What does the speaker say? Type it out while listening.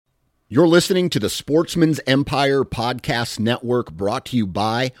You're listening to the Sportsman's Empire Podcast Network, brought to you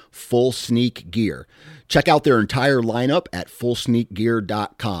by Full Sneak Gear. Check out their entire lineup at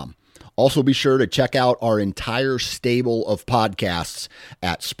fullsneakgear.com. Also be sure to check out our entire stable of podcasts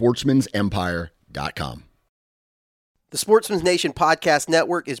at sportsmansempire.com. The Sportsman's Nation Podcast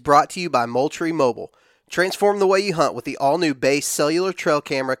Network is brought to you by Moultrie Mobile. Transform the way you hunt with the all-new base cellular trail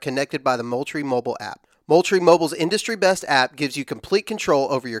camera connected by the Moultrie Mobile app. Moultrie Mobile's industry-best app gives you complete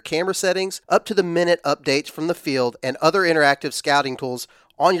control over your camera settings, up-to-the-minute updates from the field, and other interactive scouting tools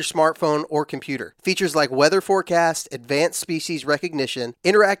on your smartphone or computer. Features like weather forecast, advanced species recognition,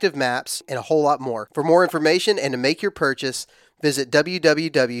 interactive maps, and a whole lot more. For more information and to make your purchase, visit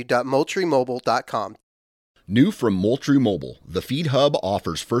www.moultriemobile.com. New from Moultrie Mobile, the Feed Hub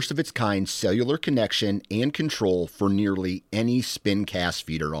offers first-of-its-kind cellular connection and control for nearly any spin cast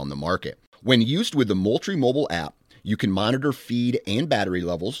feeder on the market. When used with the Moultrie Mobile app, you can monitor feed and battery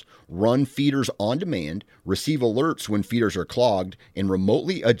levels, run feeders on demand, receive alerts when feeders are clogged, and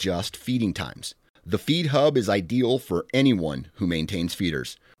remotely adjust feeding times. The Feed Hub is ideal for anyone who maintains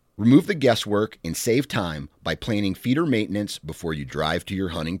feeders. Remove the guesswork and save time by planning feeder maintenance before you drive to your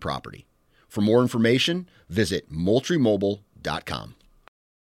hunting property. For more information, visit moultriemobile.com.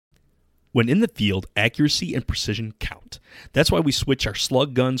 When in the field, accuracy and precision count. That's why we switch our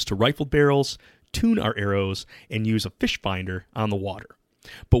slug guns to rifle barrels, tune our arrows, and use a fish finder on the water.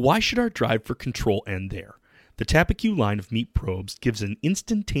 But why should our drive for control end there? The Tappecue line of meat probes gives an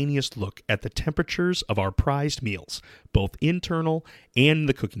instantaneous look at the temperatures of our prized meals, both internal and in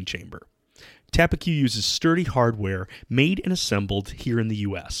the cooking chamber. Tappecue uses sturdy hardware made and assembled here in the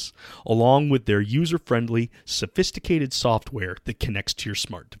U.S., along with their user-friendly, sophisticated software that connects to your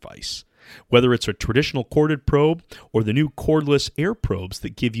smart device. Whether it's a traditional corded probe or the new cordless air probes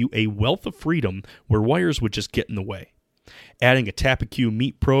that give you a wealth of freedom where wires would just get in the way. Adding a Tappecue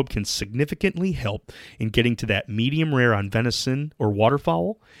meat probe can significantly help in getting to that medium rare on venison or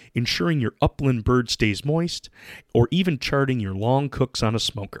waterfowl, ensuring your upland bird stays moist, or even charting your long cooks on a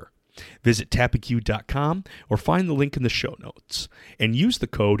smoker. Visit Tappecue.com or find the link in the show notes and use the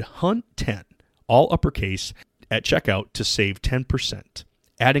code HUNT10, all uppercase, at checkout to save 10%.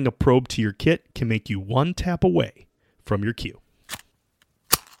 Adding a probe to your kit can make you one tap away from your cue.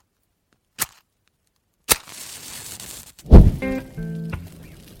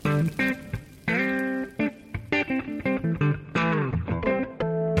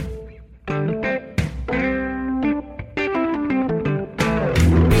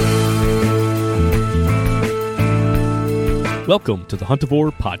 Welcome to the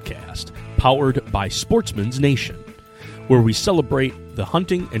Huntivore Podcast, powered by Sportsman's Nation, where we celebrate the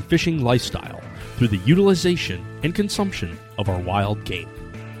hunting and fishing lifestyle through the utilization and consumption of our wild game.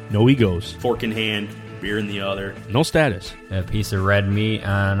 No egos. Fork in hand, beer in the other. No status. A piece of red meat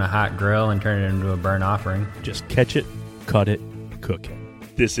on a hot grill and turn it into a burnt offering. Just catch it, cut it, cook it.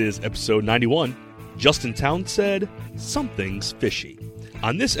 This is episode 91. Justin Townsend, Something's Fishy.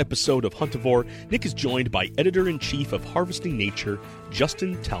 On this episode of Huntivore, Nick is joined by Editor-in-Chief of Harvesting Nature,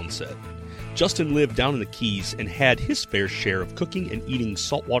 Justin Townsend. Justin lived down in the Keys and had his fair share of cooking and eating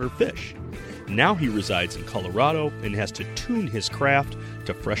saltwater fish. Now he resides in Colorado and has to tune his craft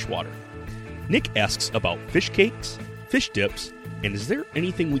to freshwater. Nick asks about fish cakes, fish dips, and is there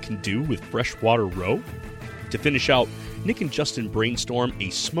anything we can do with freshwater roe? To finish out, Nick and Justin brainstorm a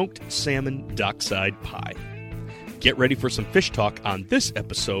smoked salmon dockside pie. Get ready for some fish talk on this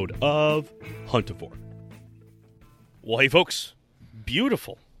episode of Huntivore. Well, hey folks,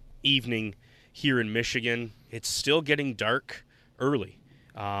 beautiful evening here in Michigan. It's still getting dark early.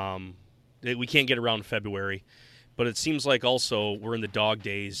 We can't get around February, but it seems like also we're in the dog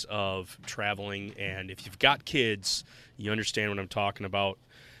days of traveling, and if you've got kids, you understand what I'm talking about.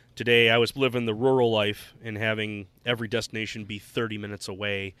 Today I was living the rural life and having every destination be 30 minutes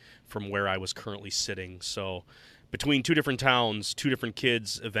away from where I was currently sitting. So between two different towns, two different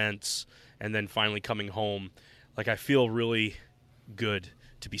kids' events, and then finally coming home, like I feel really good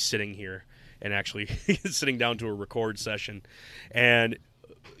to be sitting here and actually sitting down to a record session. And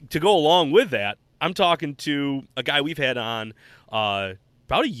to go along with that, I'm talking to a guy we've had on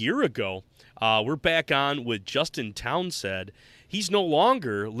about a year ago. We're back on with Justin Townsend. He's no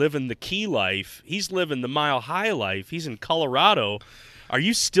longer living the Key life. He's living the Mile High life. He's in Colorado. Are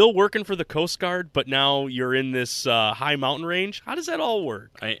you still working for the Coast Guard, but now you're in this high mountain range? How does that all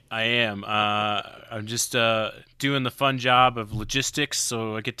work? I am. I'm just doing the fun job of logistics,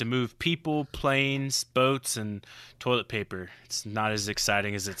 so I get to move people, planes, boats, and toilet paper. It's not as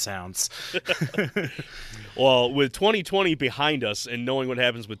exciting as it sounds. Well, with 2020 behind us and knowing what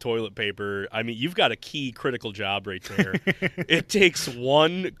happens with toilet paper, I mean, you've got a key critical job right there. It takes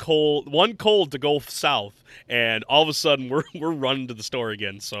one cold to go south, and all of a sudden we're running to the store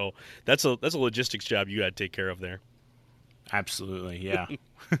again. So that's a logistics job you got to take care of there. Absolutely, yeah.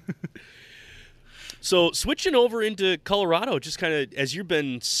 So switching over into Colorado, just kind of as you've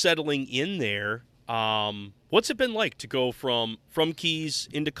been settling in there, what's it been like to go from Keys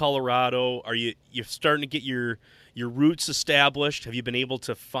into Colorado? Are you starting to get your roots established? Have you been able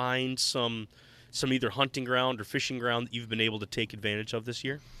to find some either hunting ground or fishing ground that you've been able to take advantage of this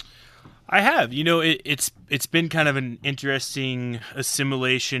year? I have. It's been kind of an interesting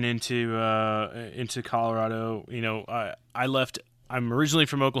assimilation into Colorado. I'm originally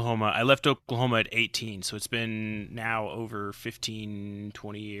from Oklahoma. I left Oklahoma at 18, so it's been now over 15,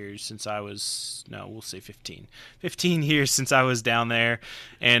 20 years since I was, we'll say 15 years since I was down there.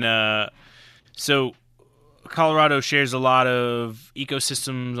 And so Colorado shares a lot of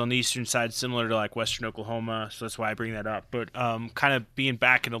ecosystems on the eastern side similar to like western Oklahoma, so that's why I bring that up. But kind of being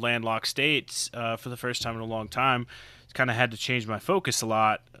back in a landlocked state for the first time in a long time, kind of had to change my focus a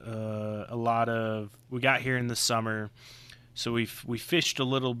lot. We got here in the summer, so we fished a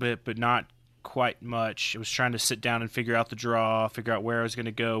little bit, but not quite much. I was trying to sit down and figure out the draw, figure out where I was going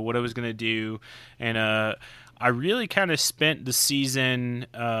to go, what I was going to do, and I really kind of spent the season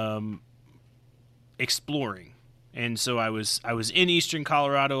exploring. And so I was in eastern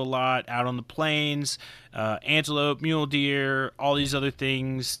Colorado a lot, out on the plains, antelope, mule deer, all these other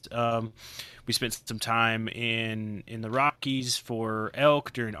things. We spent some time in the Rockies for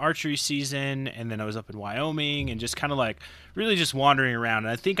elk during archery season, and then I was up in Wyoming and just kind of like really just wandering around.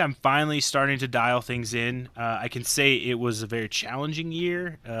 And I think I'm finally starting to dial things in. I can say it was a very challenging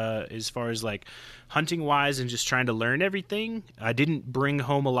year as far as like hunting wise and just trying to learn everything. I didn't bring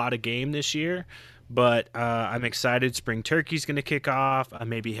home a lot of game this year, but I'm excited. Spring turkey's going to kick off. I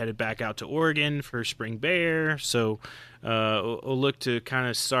may be headed back out to Oregon for spring bear. So we'll look to kind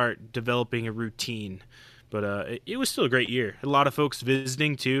of start developing a routine. But it was still a great year. A lot of folks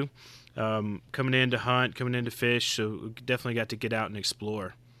visiting too, coming in to hunt, coming in to fish. So we definitely got to get out and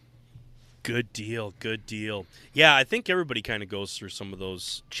explore. Good deal. Yeah, I think everybody kind of goes through some of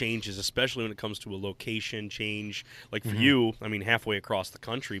those changes, especially when it comes to a location change. Like for you, I mean, halfway across the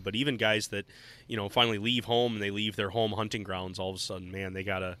country, but even guys that, finally leave home and they leave their home hunting grounds, all of a sudden, man, they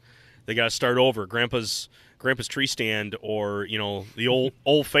gotta start over. Grandpa's tree stand or, the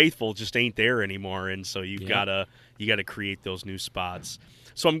old faithful just ain't there anymore, and so you gotta create those new spots.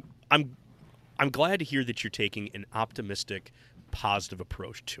 So I'm glad to hear that you're taking an optimistic, positive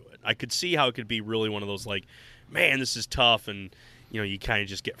approach to it. I could see how it could be really one of those like, man, this is tough, and you kind of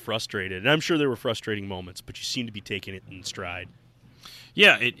just get frustrated. And I'm sure there were frustrating moments, but you seem to be taking it in stride.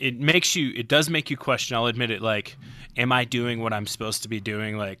 Yeah, it does make you question. I'll admit it. Like, am I doing what I'm supposed to be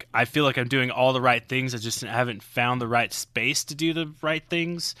doing? Like, I feel like I'm doing all the right things. I just haven't found the right space to do the right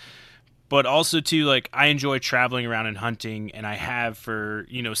things. But also too, like, I enjoy traveling around and hunting, and I have for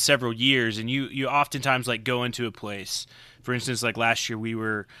several years. And you oftentimes like go into a place. For instance, like last year, we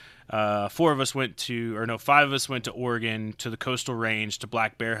were 5 of us went to Oregon to the coastal range to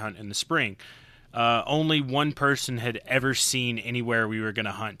black bear hunt in the spring. Only one person had ever seen anywhere we were going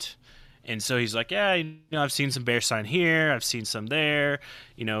to hunt. And so he's like, yeah, I've seen some bear sign here. I've seen some there,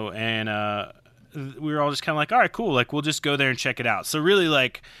 and we were all just kind of like, all right, cool. Like, we'll just go there and check it out. So really,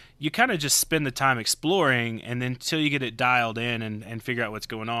 like, you kind of just spend the time exploring, and then until you get it dialed in and figure out what's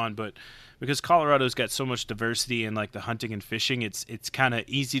going on. But because Colorado's got so much diversity in like the hunting and fishing, it's kind of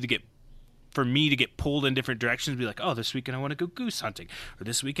easy for me to get pulled in different directions, be like, oh, this weekend I want to go goose hunting, or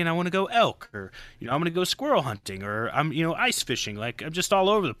this weekend I want to go elk, or I'm going to go squirrel hunting, or I'm ice fishing. Like, I'm just all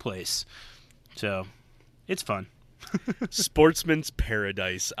over the place. So it's fun. Sportsman's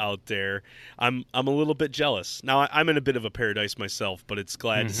paradise out there. I'm a little bit jealous. Now I'm in a bit of a paradise myself, but it's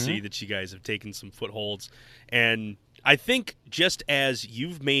glad to see that you guys have taken some footholds. And I think just as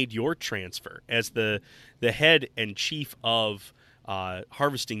you've made your transfer as the head and chief of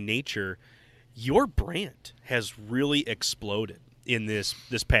Harvesting Nature, your brand has really exploded in this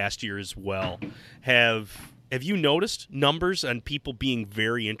past year as well. Have you noticed numbers on people being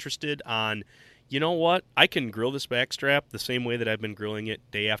very interested on, you know what, I can grill this backstrap the same way that I've been grilling it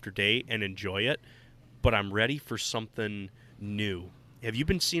day after day and enjoy it, but I'm ready for something new? Have you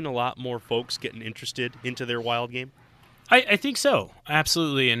been seeing a lot more folks getting interested into their wild game? I think so,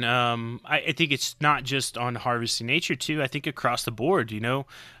 absolutely, and I think it's not just on Harvesting Nature too. I think across the board,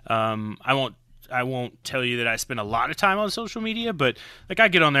 I won't tell you that I spend a lot of time on social media, but like I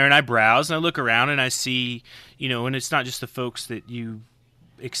get on there and I browse and I look around and I see, and it's not just the folks that you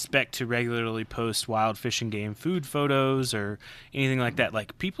expect to regularly post wild fish and game food photos or anything like that.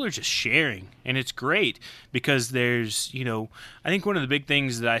 Like, people are just sharing, and it's great because there's, I think one of the big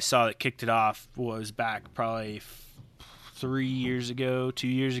things that I saw that kicked it off was back probably 2 years ago,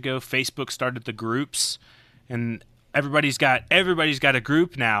 Facebook started the groups, and everybody's got a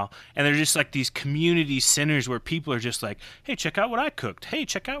group now, and they're just like these community centers where people are just like, hey, check out what I cooked. Hey,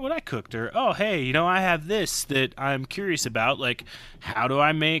 check out what I cooked. Or, oh, hey, I have this that I'm curious about. Like, how do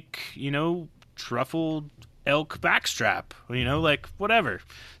I make, truffled elk backstrap? Like whatever.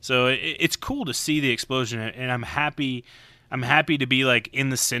 So it's cool to see the explosion, and I'm happy to be like in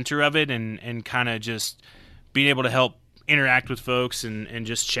the center of it and kind of just being able to help interact with folks and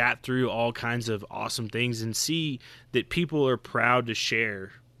just chat through all kinds of awesome things and see that people are proud to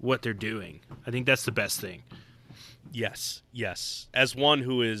share what they're doing. I think that's the best thing. Yes. As one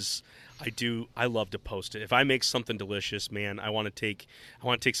who is, I love to post it. If I make something delicious, man, I want to take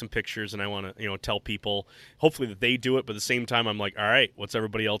some pictures, and I want to, tell people, hopefully that they do it. But at the same time, I'm like, all right, what's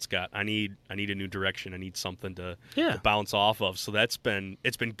everybody else got? I need a new direction. I need something to bounce off of. So it's been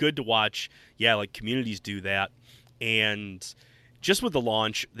good to watch. Yeah, like communities do that. And just with the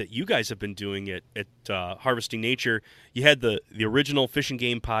launch that you guys have been doing at Harvesting Nature, you had the original Fish and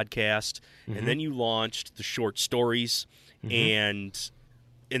Game podcast, and then you launched the short stories, and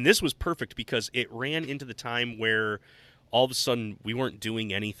this was perfect because it ran into the time where all of a sudden we weren't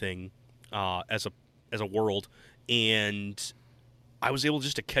doing anything as a world, and I was able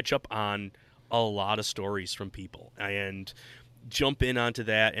just to catch up on a lot of stories from people and jump in onto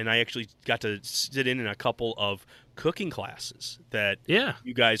that, and I actually got to sit in a couple of cooking classes that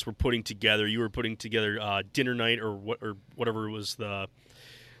you guys were putting together. You were putting together dinner night or whatever it was, the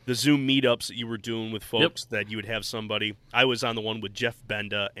Zoom meetups that you were doing with folks that you would have somebody. I was on the one with Jeff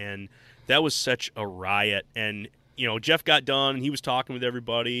Benda, and that was such a riot. And Jeff got done, and he was talking with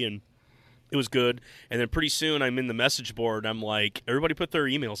everybody, and it was good. And then pretty soon I'm in the message board. I'm like, everybody put their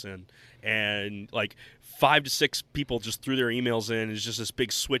emails in. And like 5 to 6 people just threw their emails in. It's just this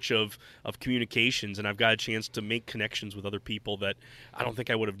big switch of communications. And I've got a chance to make connections with other people that I don't think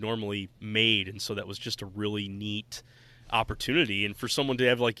I would have normally made. And so that was just a really neat opportunity. And for someone to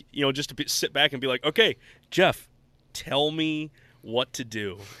have just to sit back and be like, okay, Jeff, tell me what to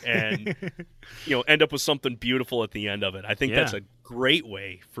do, and end up with something beautiful at the end of it. I think that's a great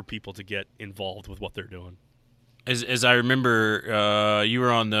way for people to get involved with what they're doing. As I remember, you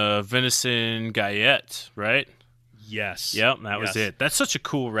were on the venison gaillette, right? Yes. Yep, that was it. That's such a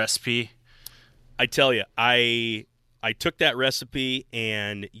cool recipe. I tell you, I took that recipe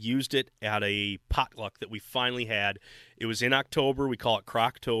and used it at a potluck that we finally had. It was in October. We call it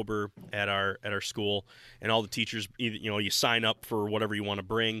Croctober at our school, and all the teachers, you sign up for whatever you want to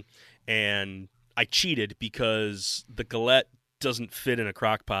bring. And I cheated because the galette doesn't fit in a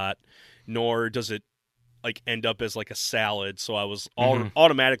crock pot, nor does it end up as a salad. So I was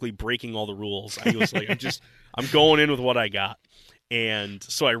automatically breaking all the rules. I was like, I'm going in with what I got. And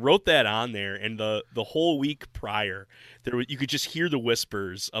so I wrote that on there, and the whole week prior, you could just hear the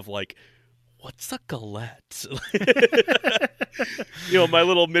whispers of what's a galette? My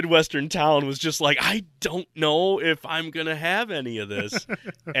little Midwestern town was just like, I don't know if I'm gonna have any of this.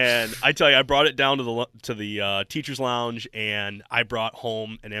 And I tell you, I brought it down to the teacher's lounge, and I brought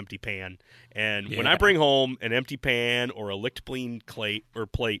home an empty pan. And when I bring home an empty pan or a licked bean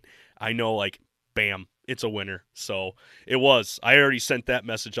plate, I know bam, it's a winner. So it was. I already sent that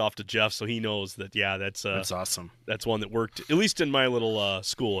message off to Jeff, so he knows that. Yeah, that's awesome. That's one that worked, at least in my little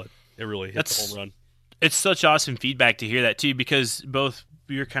school. It really hit the home run. It's such awesome feedback to hear that too, because both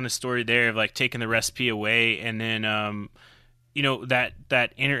your kind of story there of taking the recipe away, and then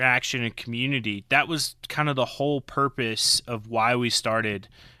that interaction and community, that was kind of the whole purpose of why we started.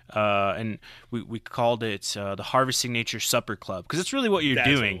 And we called it the Harvesting Nature Supper Club, because it's really what you're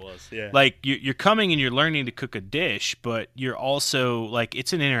doing. What it was. Yeah. You're coming and you're learning to cook a dish, but you're also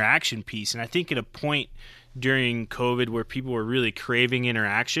it's an interaction piece. And I think at a point during COVID where people were really craving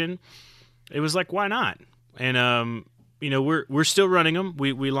interaction, it was why not? And we're still running them.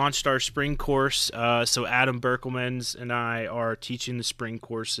 We launched our spring course. So Adam Berkelmans and I are teaching the spring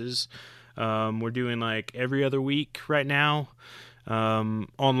courses. We're doing every other week right now.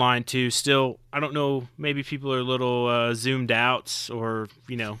 Online too. Still, I don't know, maybe people are a little zoomed out, or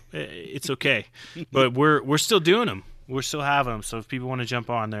it's okay, but we're still doing them. we're still having them. So if people want to jump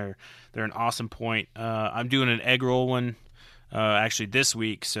on, they're an awesome point. I'm doing an egg roll one actually this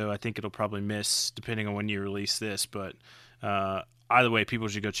week, so I think it'll probably miss depending on when you release this. But either way, people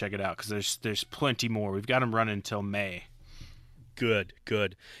should go check it out because there's plenty more. We've got them running until May. Good.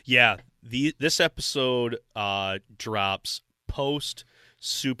 Yeah, this episode drops post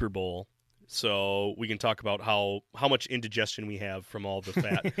Super Bowl, so we can talk about how much indigestion we have from all the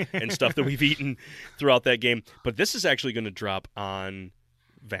fat and stuff that we've eaten throughout that game. But this is actually going to drop on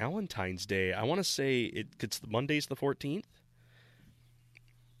Valentine's Day. I want to say it's Monday's the 14th.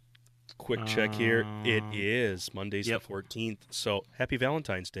 Quick check here. It is Monday's the 14th. So happy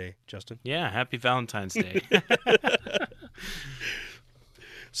Valentine's Day, Justin. Yeah, happy Valentine's Day.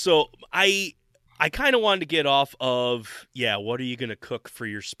 So I kind of wanted to get off of, what are you going to cook for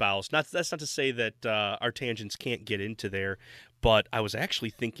your spouse? That's not to say that our tangents can't get into there, but I was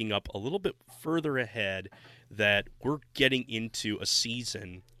actually thinking up a little bit further ahead that we're getting into a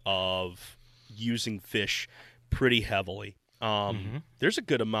season of using fish pretty heavily. There's a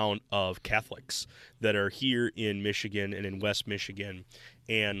good amount of Catholics that are here in Michigan and in West Michigan,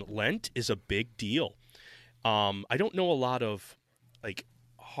 and Lent is a big deal. I don't know a lot of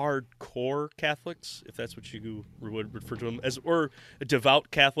hardcore Catholics, if that's what you would refer to them as, or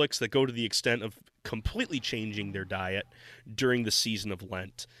devout Catholics that go to the extent of completely changing their diet during the season of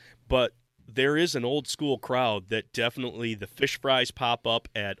Lent. But there is an old school crowd that definitely the fish fries pop up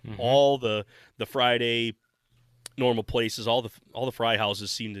at all the Friday normal places. All the fry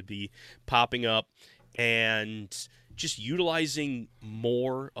houses seem to be popping up and just utilizing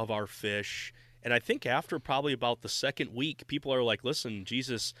more of our fish. And I think after probably about the second week, people are like, listen,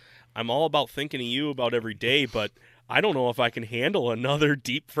 Jesus, I'm all about thinking of you about every day, but I don't know if I can handle another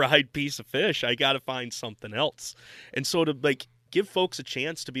deep fried piece of fish. I got to find something else. And so to give folks a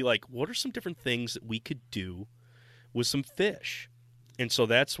chance to be like, what are some different things that we could do with some fish? And so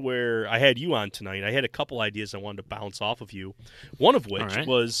that's where I had you on tonight. I had a couple ideas I wanted to bounce off of you. One of which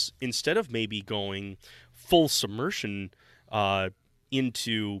was, instead of maybe going full submersion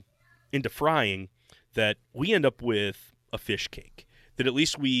into frying, that we end up with a fish cake that at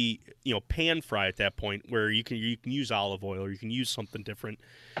least we pan fry at that point, where you can use olive oil or you can use something different.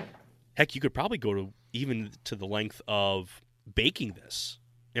 Heck, you could probably go to the length of baking this.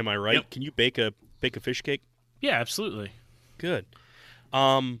 Am I right? Yep. Can you bake a fish cake? Yeah, absolutely. Good.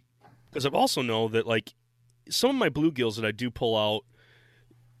 Because I've also know that some of my bluegills that I do pull out,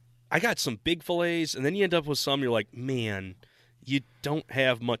 I got some big fillets, and then you end up with some you're like, man, you don't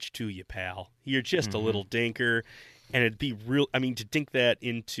have much to you, pal. You're just a little dinker, and it'd be real. I mean, to dink that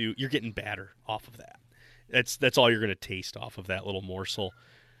into, you're getting batter off of that. That's all you're going to taste off of that little morsel.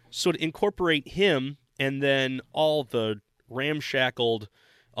 So to incorporate him, and then all the ramshackled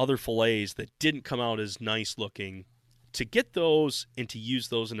other fillets that didn't come out as nice looking, to get those and to use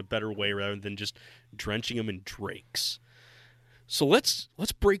those in a better way rather than just drenching them in drakes. So let's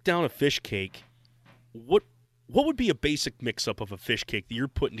break down a fish cake. What would be a basic mix-up of a fish cake that you're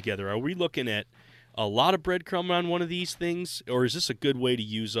putting together? Are we looking at a lot of breadcrumb on one of these things, or is this a good way to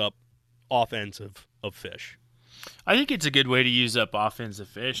use up off ends of fish? I think it's a good way to use up off ends of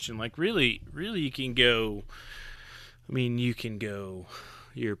fish, and really you can go. I mean, you can go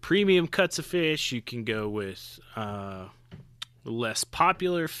your premium cuts of fish. You can go with less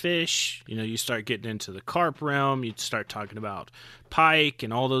popular fish. You start getting into the carp realm. You start talking about pike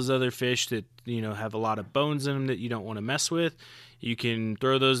and all those other fish that have a lot of bones in them that you don't want to mess with. You can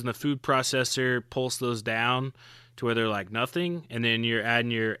throw those in the food processor, pulse those down to where they're like nothing, and then you're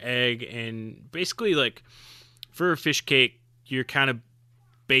adding your egg. And basically, for a fish cake, your kind of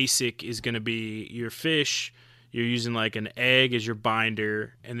basic is going to be your fish. You're using an egg as your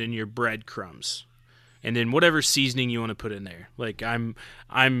binder, and then your breadcrumbs, and then whatever seasoning you want to put in there.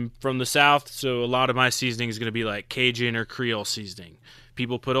 I'm from the South, so a lot of my seasoning is going to be Cajun or Creole seasoning.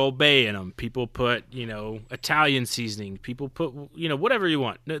 People put Old Bay in them. People put Italian seasoning. People put whatever you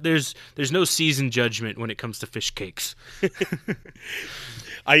want. There's no season judgment when it comes to fish cakes.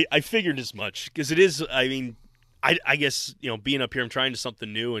 I figured as much, because it is. I mean, I guess, being up here, I'm trying to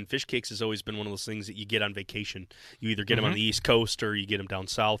something new, and fish cakes has always been one of those things that you get on vacation. You either get them on the East Coast or you get them down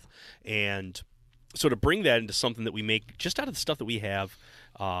south. And so to bring that into something that we make just out of the stuff that we have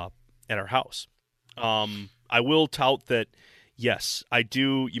at our house, I will tout that, yes, I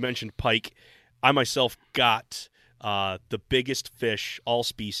do. You mentioned pike. I myself got the biggest fish, all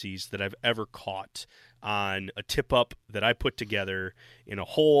species, that I've ever caught on a tip-up that I put together in a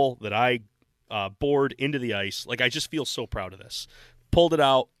hole that I bored into the ice. I just feel so proud of this. Pulled it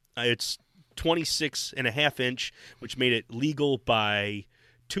out. It's 26.5 inch, which made it legal by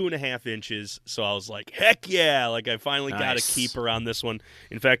 2.5 inches. So I was like, heck yeah! Like I finally got a keeper on this one.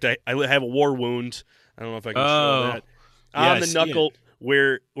 In fact, I have a war wound. I don't know if I can show that on the knuckle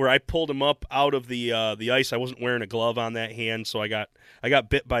where I pulled him up out of the ice. I wasn't wearing a glove on that hand, so I got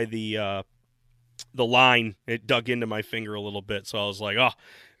bit by the line. It dug into my finger a little bit, so I was like, oh.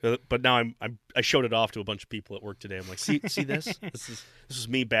 But now I showed it off to a bunch of people at work today. I'm like, see this? This is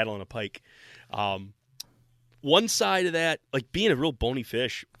me battling a pike. One side of that, like being a real bony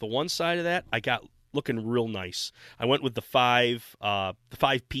fish, the one side of that I got looking real nice. I went with the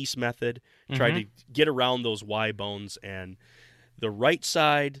 5-piece method, tried to get around those Y bones, and the right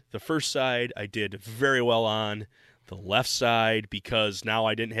side, the first side, I did very well on. The left side, because now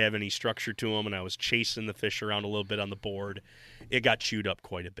I didn't have any structure to them and I was chasing the fish around a little bit on the board, it got chewed up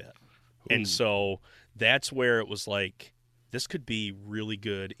quite a bit. Ooh. And so that's where it was like, this could be really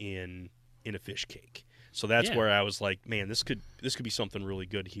good in a fish cake. So that's where I was like, man, this could be something really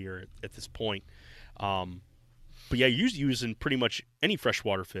good here at this point. But yeah, using pretty much any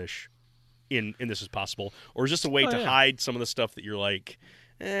freshwater fish in this is possible. Or is this a way to hide some of the stuff that you're like,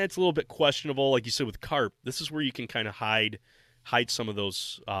 it's a little bit questionable, like you said with carp. This is where you can kind of hide some of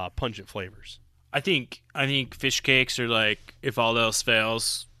those pungent flavors. I think fish cakes are like, if all else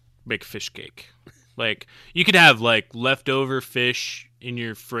fails, make a fish cake. Like you could have like leftover fish in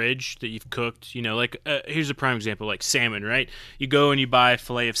your fridge that you've cooked. You know, like here's a prime example, like salmon. Right? You go and you buy a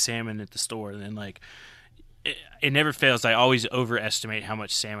fillet of salmon at the store, and then like it never fails. I always overestimate how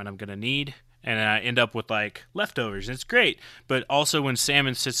much salmon I'm gonna need. And I end up with, like, leftovers. And it's great. But also when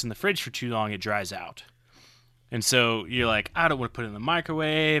salmon sits in the fridge for too long, it dries out. And so you're like, I don't want to put it in the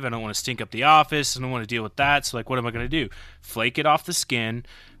microwave. I don't want to stink up the office. I don't want to deal with that. So, like, what am I going to do? Flake it off the skin.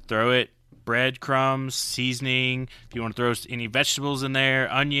 Throw it breadcrumbs, seasoning. If you want to throw any vegetables in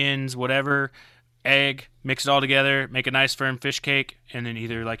there, onions, whatever, egg, mix it all together, make a nice firm fish cake, and then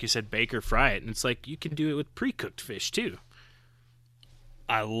either, like you said, bake or fry it. And it's like you can do it with pre-cooked fish, too.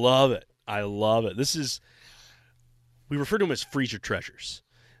 I love it. We refer to them as freezer treasures,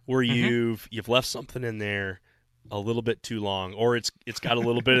 where you've left something in there a little bit too long, or it's got a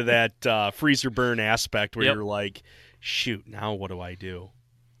little bit of that freezer burn aspect where you're like, shoot, now what do I do?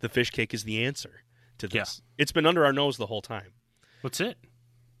 The fish cake is the answer to this. Yeah. It's been under our nose the whole time. What's it?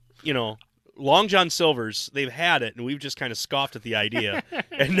 You know, Long John Silver's, they've had it, and we've just kind of scoffed at the idea,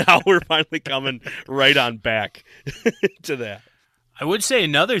 and now we're finally coming right on back to that. I would say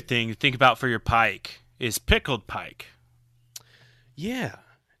another thing to think about for your pike is pickled pike. Yeah.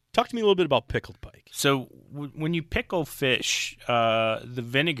 Talk to me a little bit about pickled pike. So when you pickle fish, the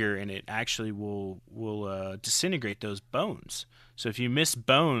vinegar in it actually will disintegrate those bones. So if you miss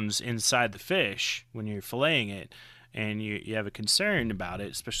bones inside the fish when you're filleting it and you have a concern about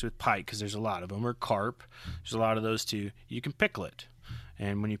it, especially with pike because there's a lot of them, or carp, there's a lot of those too, you can pickle it.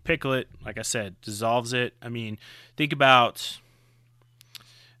 And when you pickle it, like I said, dissolves it. I mean, think about...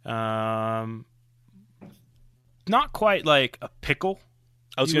 not quite like a pickle.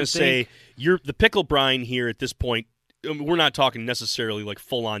 I was going to say, the pickle brine here at this point, we're not talking necessarily like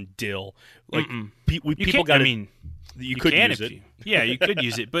full-on dill. Like people got. I mean, you could use it. You could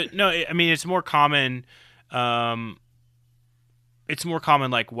use it, but no. I mean, it's more common. It's more common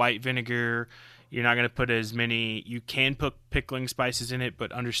like white vinegar. You're not going to put as many. You can put pickling spices in it,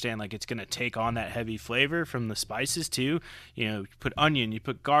 but understand like it's going to take on that heavy flavor from the spices too. You know, you put onion, you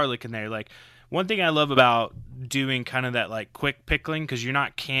put garlic in there. Like one thing I love about doing kind of that like quick pickling, because you're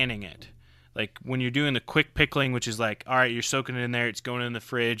not canning it. Like when you're doing the quick pickling, which is like, all right, you're soaking it in there, it's going in the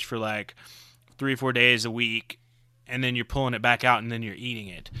fridge for like 3 or 4 days a week, and then you're pulling it back out and then you're eating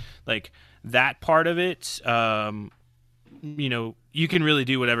it. Like that part of it, you know, you can really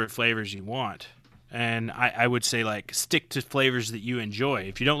do whatever flavors you want. And I would say, like, stick to flavors that you enjoy.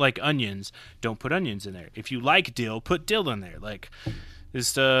 If you don't like onions, don't put onions in there. If you like dill, put dill in there. Like,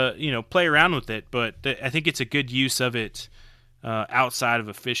 just, you know, play around with it. But I think it's a good use of it outside of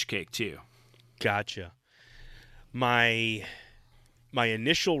a fish cake, too. Gotcha. My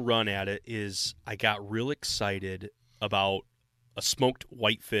initial run at it is I got real excited about a smoked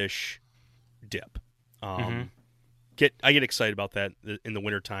whitefish dip. I get excited about that in the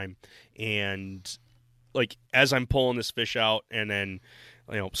wintertime, and like as I'm pulling this fish out and then,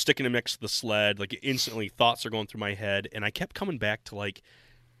 you know, sticking it next to the sled, like instantly thoughts are going through my head, and I kept coming back to like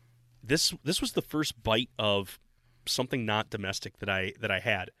this was the first bite of something not domestic that I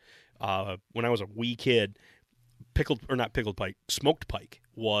had when I was a wee kid. Smoked pike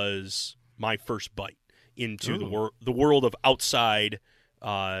was my first bite into the world of outside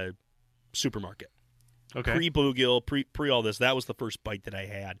supermarket. Okay. Pre-bluegill, pre all this, that was the first bite that I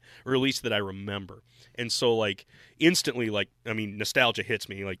had, or at least that I remember. And so, like, instantly, like, I mean, nostalgia hits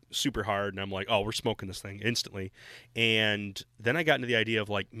me, like, super hard, and I'm like, oh, we're smoking this thing instantly. And then I got into the idea of,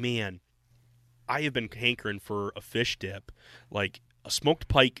 like, man, I have been hankering for a fish dip. Like, a smoked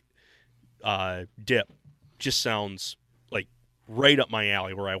pike dip just sounds like right up my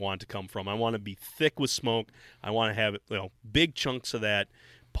alley where I want it to come from. I want to be thick with smoke. I want to have, big chunks of that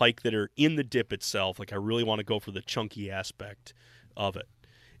pike that are in the dip itself. Like, I really want to go for the chunky aspect of it.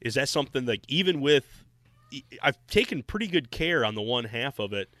 Is that something, like, even with, I've taken pretty good care on the one half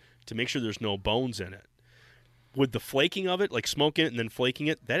of it to make sure there's no bones in it. With the flaking of it, like smoking it and then flaking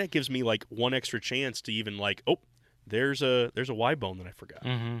it, that gives me like one extra chance to even like, oh, there's a Y bone that I forgot.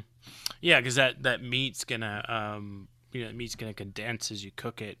 Mm-hmm. Yeah, because that meat's gonna meat's gonna condense as you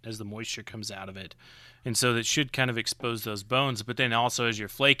cook it, as the moisture comes out of it, and so that should kind of expose those bones. But then also as you're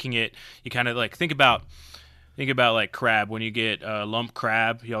flaking it, you kind of like think about like crab. When you get lump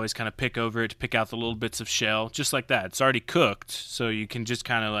crab, you always kind of pick over it to pick out the little bits of shell, just like that. It's already cooked, so you can just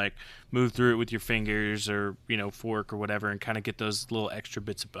kind of like move through it with your fingers or fork or whatever, and kind of get those little extra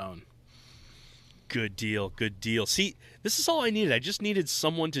bits of bone. Good deal. See, this is all I needed. I just needed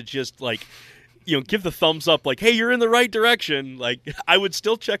someone to just like, give the thumbs up, like, hey, you're in the right direction. Like, I would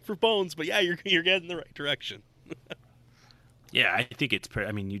still check for bones, but yeah, you're getting in the right direction. Yeah, I think it's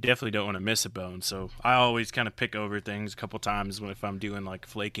I mean, you definitely don't want to miss a bone, so I always kind of pick over things a couple times if I'm doing like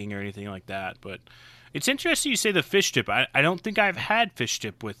flaking or anything like that. But it's interesting you say the fish dip. I don't think I've had fish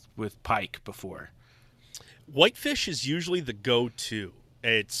dip with pike before. Whitefish is usually the go-to.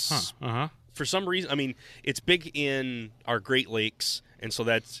 It's for some reason, I mean, it's big in our Great Lakes, and so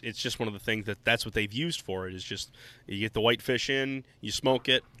it's just one of the things that's what they've used for it. Is just you get the whitefish in, you smoke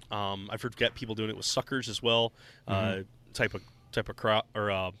it. I forget people doing it with suckers as well. Mm-hmm. Type of crop or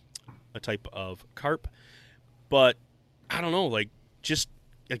a type of carp, but I don't know. Like, just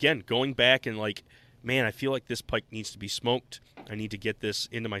again going back and like, man, I feel like this pike needs to be smoked. I need to get this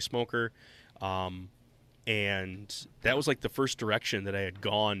into my smoker, and that was like the first direction that I had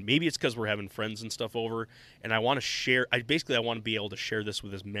gone. Maybe it's because we're having friends and stuff over, and I want to share. I want to be able to share this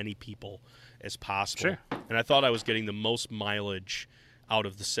with as many people as possible. Sure. And I thought I was getting the most mileage out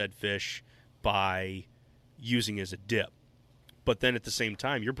of the said fish by using it as a dip. But then at the same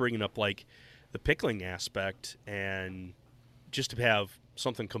time, you're bringing up like the pickling aspect, and just to have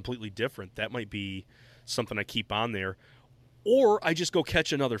something completely different, that might be something I keep on there. Or I just go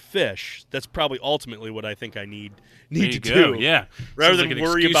catch another fish. That's probably ultimately what I think I need to do. Yeah, rather Sounds than like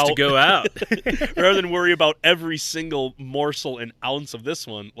worry about to go out. rather than worry about every single morsel and ounce of this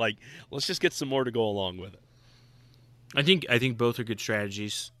one. Like, let's just get some more to go along with it. I think both are good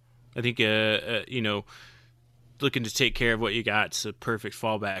strategies. I think looking to take care of what you got is a perfect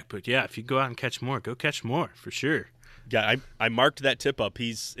fallback. But yeah, if you go out and catch more, go catch more for sure. Yeah, I marked that tip up.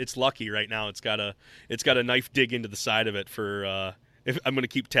 It's lucky right now. It's got a knife dig into the side of it for. If I'm going to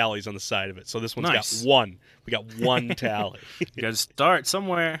keep tallies on the side of it. So this one's got one. We got one tally. You got to start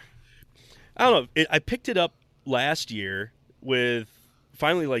somewhere. I don't know. I picked it up last year with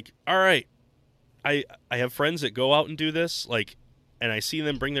finally like, all right, I have friends that go out and do this, like, and I see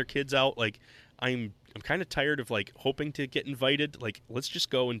them bring their kids out. Like, I'm kind of tired of like hoping to get invited. Like, let's just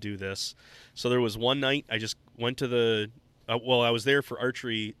go and do this. So there was one night I just went to the I was there for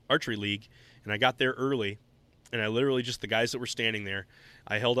archery league, and I got there early, and I literally just, the guys that were standing there,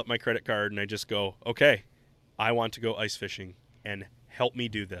 I held up my credit card and I just go, okay, I want to go ice fishing and help me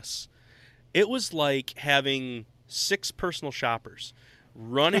do this. It was like having 6 personal shoppers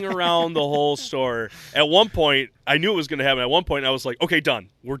running around the whole store. At one point, I knew it was going to happen. At one point, I was like, okay, done.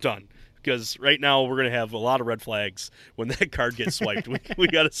 We're done. Because right now we're going to have a lot of red flags when that card gets swiped. we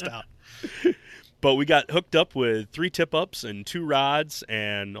got to stop. But we got hooked up with 3 tip-ups and 2 rods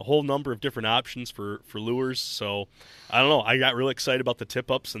and a whole number of different options for lures. So, I don't know. I got really excited about the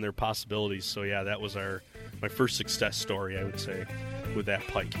tip-ups and their possibilities. So, yeah, that was my first success story, I would say, with that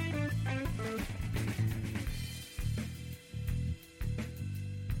pike.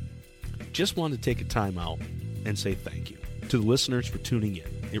 Just wanted to take a time out and say thank you to the listeners for tuning in.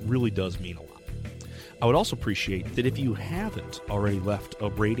 It really does mean a lot. I would also appreciate that if you haven't already left a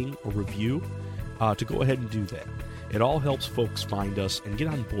rating or review, to go ahead and do that. It all helps folks find us and get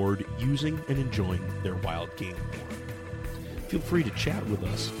on board using and enjoying their wild game more. Feel free to chat with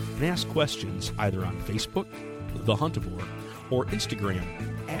us and ask questions either on Facebook, The Huntivore, or Instagram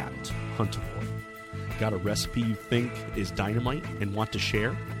 @Huntivore. Got a recipe you think is dynamite and want to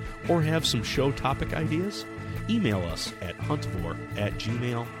share? Or have some show topic ideas? Email us at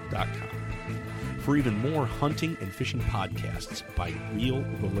huntivore@gmail.com. For even more hunting and fishing podcasts by real,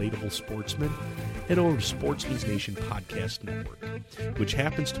 relatable sportsmen, head over to Sportsman's Nation Podcast Network, which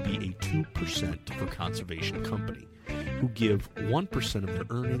happens to be a 2% for conservation company, who give 1% of their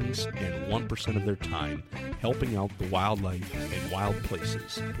earnings and 1% of their time helping out the wildlife and wild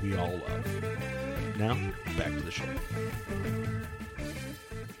places we all love. Now, back to the show.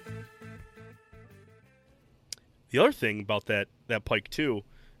 The other thing about that pike, too,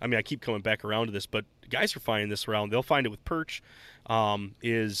 I mean, I keep coming back around to this, but guys are finding this around. They'll find it with perch,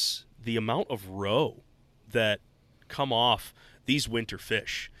 is the amount of roe that come off these winter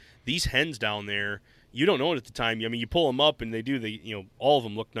fish. These hens down there, you don't know it at the time. I mean, you pull them up and they do all of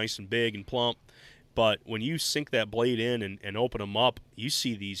them look nice and big and plump. But when you sink that blade in and open them up, you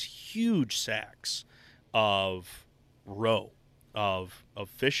see these huge sacks of roe, of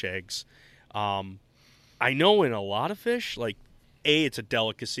fish eggs. I know in a lot of fish, like, it's a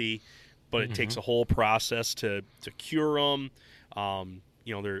delicacy, but it takes a whole process to cure them.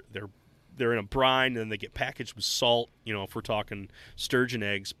 They're in a brine, and then they get packaged with salt, if we're talking sturgeon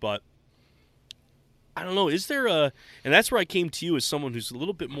eggs. But I don't know, is there and that's where I came to you as someone who's a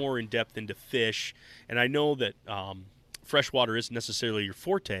little bit more in-depth into fish, and I know that freshwater isn't necessarily your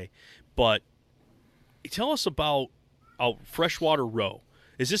forte, but tell us about freshwater roe.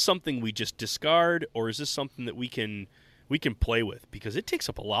 Is this something we just discard, or is this something that we can play with? Because it takes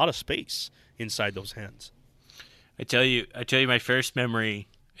up a lot of space inside those hens. I tell you, my first memory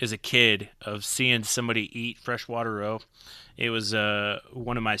as a kid of seeing somebody eat freshwater roe, it was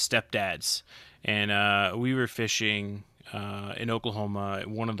one of my stepdads, and we were fishing in Oklahoma at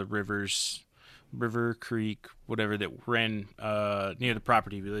one of the rivers, river, creek, whatever, that ran near the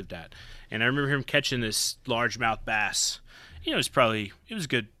property we lived at. And I remember him catching this largemouth bass. It was a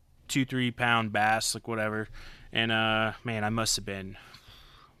good 2-3 pound bass, like whatever. And, man, I must have been,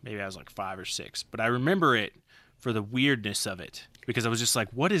 maybe I was like 5 or 6. But I remember it for the weirdness of it, because I was just like,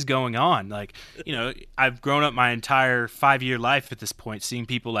 what is going on? Like, I've grown up my entire 5-year life at this point seeing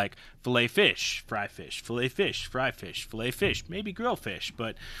people like fillet fish, fry fish, fillet fish, fry fish, fillet fish, maybe grill fish.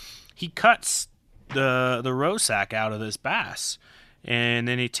 But he cuts the roe sack out of this bass, and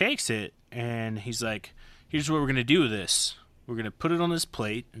then he takes it, and he's like, here's what we're going to do with this. We're going to put it on this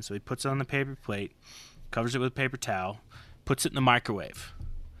plate. And so he puts it on the paper plate, covers it with a paper towel, puts it in the microwave,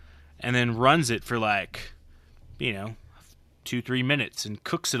 and then runs it for 2-3 minutes and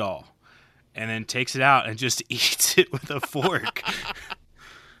cooks it all, and then takes it out and just eats it with a fork.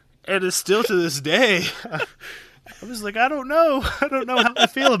 And it's still to this day, I was like, I don't know how I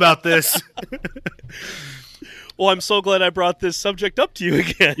feel about this. Well, I'm so glad I brought this subject up to you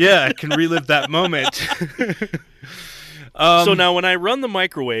again. Yeah, I can relive that moment. So now, when I run the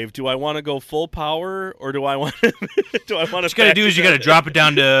microwave, do I want to go full power, or do I want to? What you got to do is you got to drop it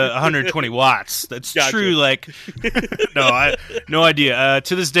down to 120 watts. That's gotcha. True. Like, no idea.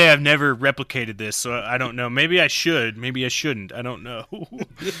 To this day, I've never replicated this, so I don't know. Maybe I should. Maybe I shouldn't. I don't know.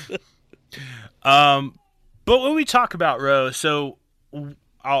 But when we talk about roe, so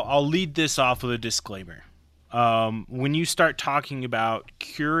I'll lead this off with a disclaimer. When you start talking about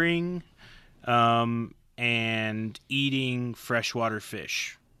curing, and eating freshwater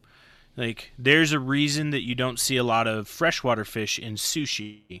fish, like, there's a reason that you don't see a lot of freshwater fish in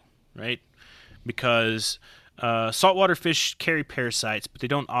sushi, right? Because saltwater fish carry parasites, but they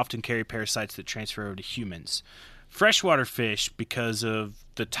don't often carry parasites that transfer over to humans. Freshwater fish, because of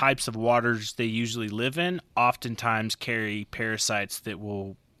the types of waters they usually live in, oftentimes carry parasites that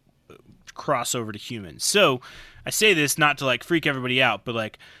will cross over to humans. So I say this not to freak everybody out,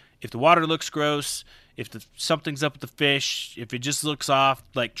 but if the water looks gross, if something's up with the fish, if it just looks off,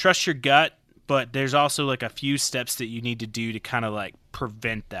 trust your gut. But there's also a few steps that you need to do to kind of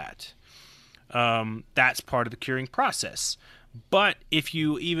prevent that. That's part of the curing process. But if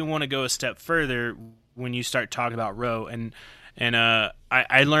you even want to go a step further, when you start talking about roe, and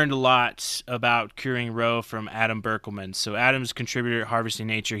I learned a lot about curing roe from Adam Berkelman. So Adam's a contributor at Harvesting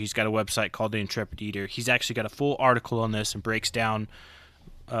Nature. He's got a website called The Intrepid Eater. He's actually got a full article on this and breaks down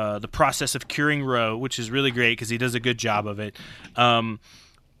the process of curing roe, which is really great because he does a good job of it.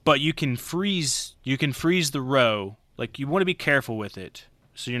 But you can freeze the roe. You want to be careful with it,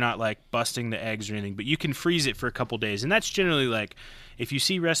 so you're not busting the eggs or anything. But you can freeze it for a couple days, and that's generally if you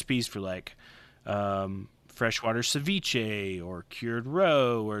see recipes for freshwater ceviche or cured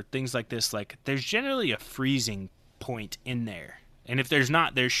roe or things like this, there's generally a freezing point in there, and if there's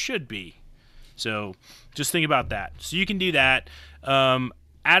not, there should be. So just think about that. So you can do that.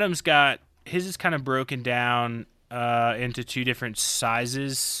 Adam's got his is kind of broken down into 2 different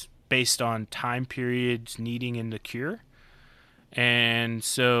sizes based on time periods needing in the cure. And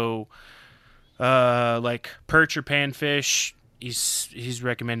so like perch or panfish, he's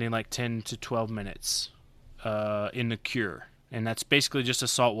recommending like 10 to 12 minutes in the cure, and that's basically just a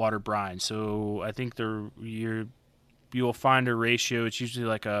saltwater brine. So I think you'll find a ratio. It's usually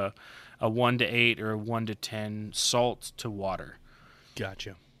like a 1 to 8 or a 1 to 10 salt to water.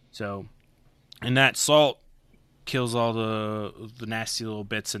 Gotcha. So, and that salt kills all the nasty little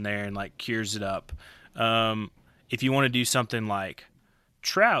bits in there and like cures it up. If you want to do something like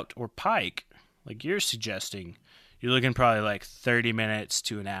trout or pike, like you're suggesting, you're looking probably like 30 minutes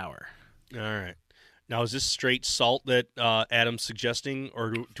to an hour. All right. Now, is this straight salt that Adam's suggesting,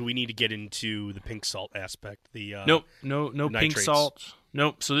 or do we need to get into the pink salt aspect? Nope, no pink nitrates. salt.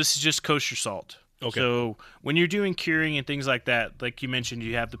 Nope. So this is just kosher salt. Okay. So when you're doing curing and things like that, like you mentioned,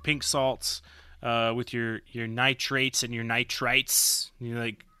 you have the pink salts with your nitrates and your nitrites.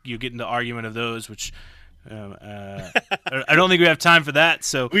 You get into the argument of those, which I don't think we have time for that.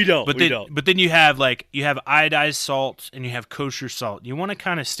 So we don't. But then you have iodized salt and you have kosher salt. You want to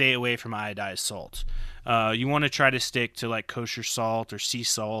kind of stay away from iodized salt. You want to try to stick to like kosher salt or sea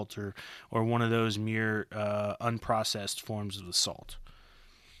salt or one of those mere unprocessed forms of the salt.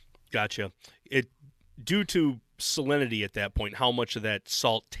 Gotcha. Due to salinity at that point, how much of that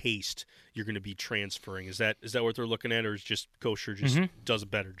salt taste you're going to be transferring? Is that what they're looking at, or is just kosher does a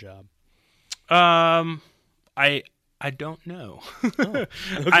better job? I don't know. Oh,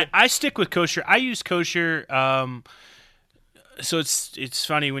 okay. I stick with kosher. I use kosher. So it's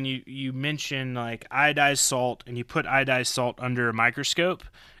funny when you mention like iodized salt and you put iodized salt under a microscope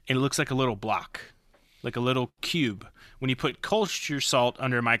and it looks like a little block, like a little cube. When you put kosher salt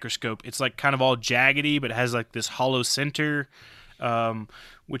under a microscope, it's like kind of all jaggedy, but it has like this hollow center,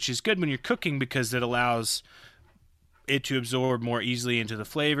 which is good when you're cooking because it allows it to absorb more easily into the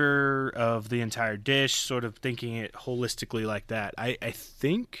flavor of the entire dish, sort of thinking it holistically like that. I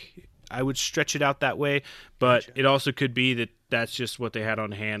think I would stretch it out that way, but It also could be that that's just what they had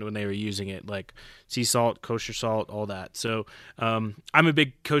on hand when they were using it, like sea salt, kosher salt, all that. So I'm a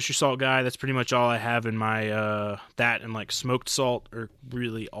big kosher salt guy. That's pretty much all I have in my that and like smoked salt are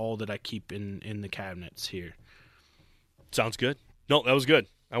really all that I keep in the cabinets here. Sounds good. No, that was good.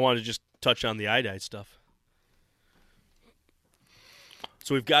 I wanted to just touch on the iodide stuff.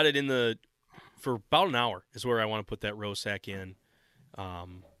 So we've got it for about an hour is where I want to put that roe sack in.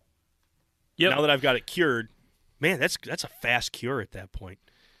 Yep. Now that I've got it cured, man, that's a fast cure at that point.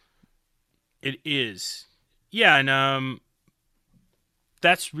 It is. Yeah, and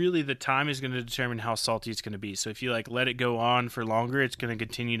that's really the time is going to determine how salty it's going to be. So if you like let it go on for longer, it's going to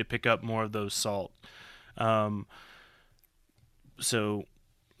continue to pick up more of those salt. So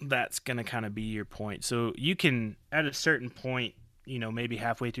that's going to kind of be your point. So you can, at a certain point, maybe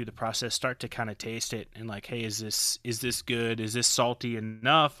halfway through the process, start to kind of taste it and like, hey, is this good? Is this salty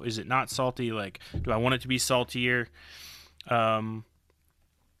enough? Is it not salty? Like, do I want it to be saltier? Yeah,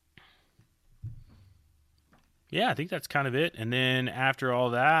 I think that's kind of it. And then after all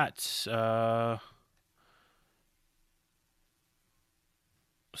that, sorry,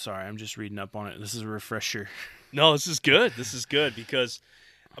 I'm just reading up on it. This is a refresher. No, this is good. This is good because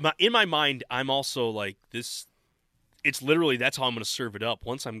in my mind, I'm also like this. It's literally that's how I'm going to serve it up.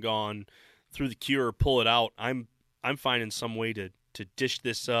 Once I'm gone through the cure, pull it out. I'm finding some way to dish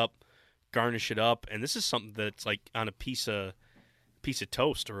this up, garnish it up, and this is something that's like on a piece of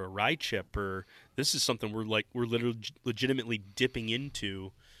toast or a rye chip, or this is something we're literally legitimately dipping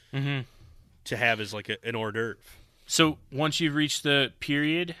into to have as like an hors d'oeuvre. So once you've reached the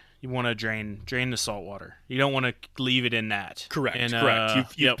period, you want to drain the salt water. You don't want to leave it in that. Correct. And,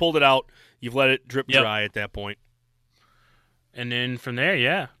 correct. You've pulled it out. You've let it drip dry at that point. And then from there,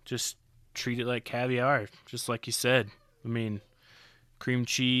 yeah, just treat it like caviar, just like you said. I mean, cream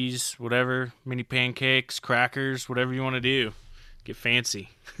cheese, whatever, mini pancakes, crackers, whatever you want to do. Get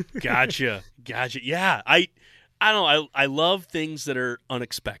fancy. Gotcha. Yeah, I don't know. I love things that are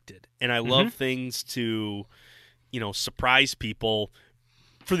unexpected, and I love things to, surprise people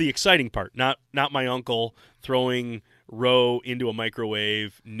for the exciting part. Not my uncle throwing roe into a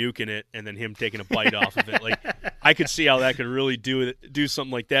microwave, nuking it, and then him taking a bite off of it. Like, I could see how that could really do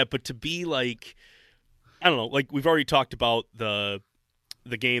something like that. But to be like, I don't know, like we've already talked about the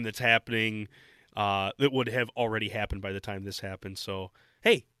game that's happening that would have already happened by the time this happened. So,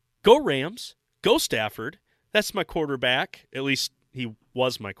 hey, go Rams, go Stafford. That's my quarterback. At least he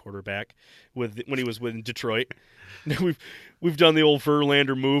was my quarterback when he was with Detroit. We've done the old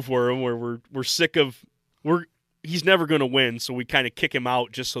Verlander move where we're sick of he's never going to win, so we kind of kick him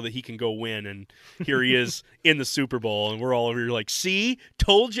out just so that he can go win. And here he is in the Super Bowl, and we're all over here like, see?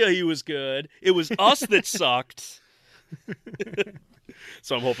 Told you he was good. It was us that sucked.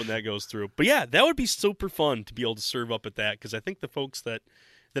 So I'm hoping that goes through. But yeah, that would be super fun to be able to serve up at that, because I think the folks that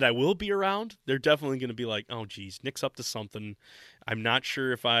I will be around, they're definitely going to be like, oh, geez, Nick's up to something. I'm not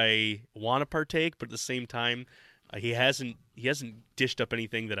sure if I want to partake, but at the same time, he hasn't dished up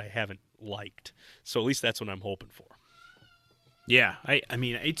anything that I haven't liked. So at least that's what I'm hoping for. Yeah, I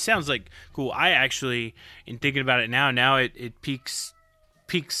mean, it sounds like cool. I actually, in thinking about it now it peaks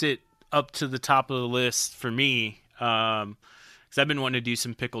it up to the top of the list for me, because I've been wanting to do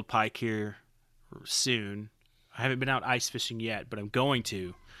some pickled pike here soon. I haven't been out ice fishing yet, but I'm going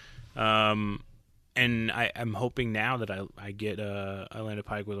to. And I'm hoping now that I get a land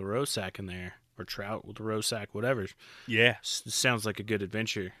pike with a roe sack in there, or trout with a roe sack, whatever. Yeah. Sounds like a good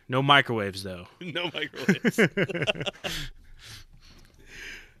adventure. No microwaves, though. No microwaves.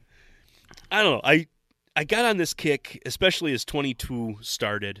 I don't know. I got on this kick, especially as 22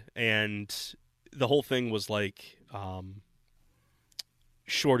 started, and the whole thing was like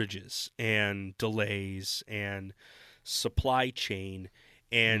shortages and delays and supply chain.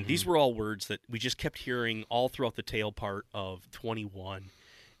 And these were all words that we just kept hearing all throughout the tail part of 21.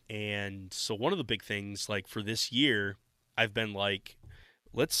 And so one of the big things, like for this year, I've been like,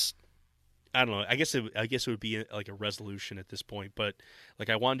 I don't know. I guess it would be like a resolution at this point, but like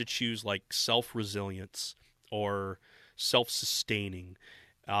I wanted to choose like self-resilience or self-sustaining.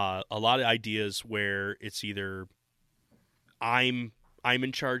 A lot of ideas where it's either I'm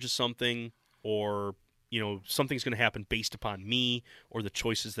in charge of something, or something's going to happen based upon me or the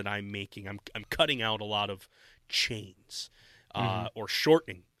choices that I'm making. I'm cutting out a lot of chains, or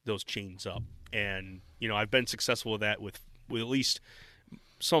shortening those chains up, and I've been successful with that with at least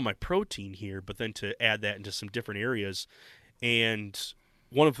some of my protein here, but then to add that into some different areas, and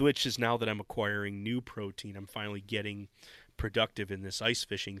one of which is now that I'm acquiring new protein, I'm finally getting productive in this ice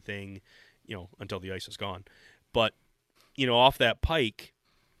fishing thing, until the ice is gone. But off that pike,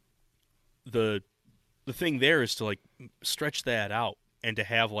 the thing there is to like stretch that out and to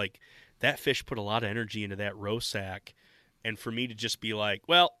have like that fish put a lot of energy into that roe sack, and for me to just be like,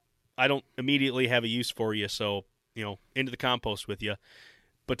 well, I don't immediately have a use for you, so into the compost with you.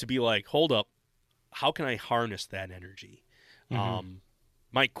 But to be like, hold up, how can I harness that energy?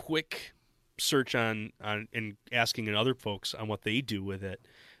 My quick search on and asking other folks on what they do with it,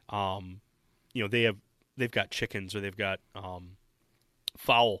 they've got chickens, or they've got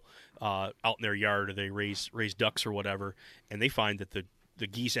fowl out in their yard, or they raise ducks or whatever, and they find that the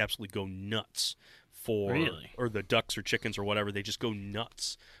geese absolutely go nuts for, or the ducks or chickens or whatever, they just go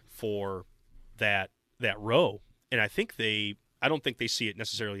nuts for that roe. And I don't think they see it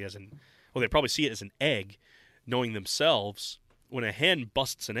necessarily as they probably see it as an egg, knowing themselves when a hen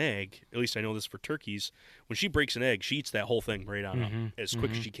busts an egg, at least I know this for turkeys, when she breaks an egg, she eats that whole thing right on up as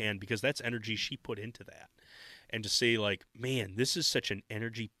quick as she can, because that's energy she put into that. And to say like, man, this is such an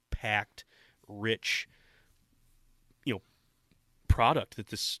energy-packed, rich, product that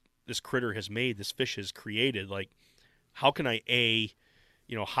this critter has made, this fish has created, like, how can I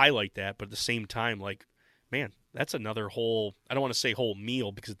highlight that, but at the same time, like, man, that's another whole, I don't want to say whole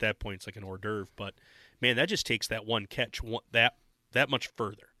meal, because at that point it's like an hors d'oeuvre, but man, that just takes that one catch that much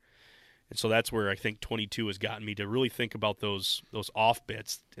further. And so that's where I think 22 has gotten me to really think about those off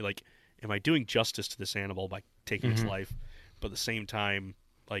bits. Like, am I doing justice to this animal by taking its life? But at the same time,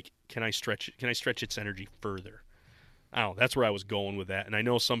 like, can I stretch its energy further? I don't know. That's where I was going with that. And I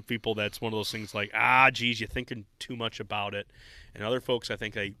know some people, that's one of those things like, geez, you're thinking too much about it. And other folks, I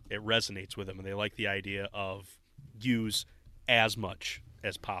think it resonates with them, and they like the idea of use as much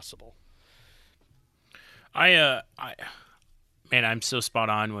as possible. Man, I'm so spot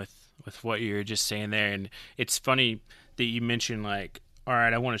on with what you're just saying there. And it's funny that you mentioned, like, all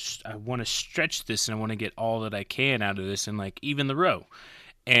right, I want to stretch this, and I want to get all that I can out of this, and like even the roe.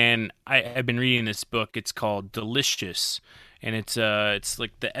 And I've been reading this book. It's called Delicious, and it's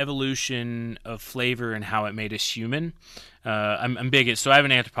like the evolution of flavor and how it made us human. I'm big at, so I have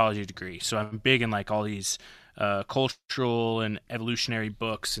an anthropology degree, so I'm big in like all these cultural and evolutionary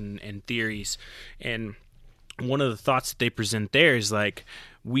books and theories. And one of the thoughts that they present there is like,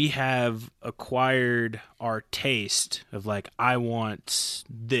 we have acquired our taste of like, I want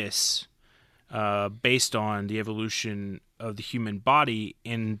this, based on the evolution of the human body,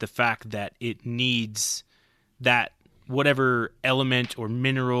 in the fact that it needs that whatever element or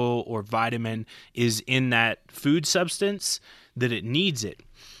mineral or vitamin is in that food substance, that it needs it.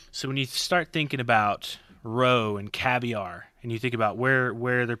 So when you start thinking about roe and caviar, and you think about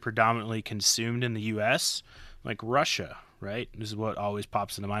where they're predominantly consumed in the U.S., like Russia, right? This is what always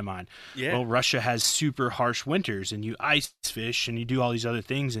pops into my mind. Yeah. Well, Russia has super harsh winters, and you ice fish and you do all these other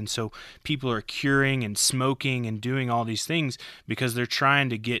things, and so people are curing and smoking and doing all these things because they're trying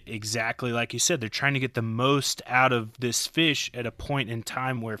to get exactly like you said. They're trying to get the most out of this fish at a point in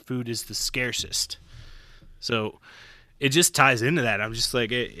time where food is the scarcest. So it just ties into that. I'm just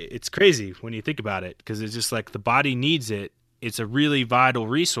like, it's crazy when you think about it, because it's just like the body needs it. It's a really vital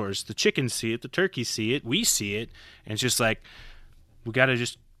resource. The chickens see it, the turkeys see it, we see it, and it's just like we got to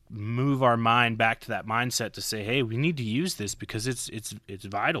just move our mind back to that mindset to say, hey, we need to use this because it's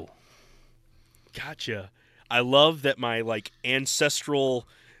vital. Gotcha. I love that my like ancestral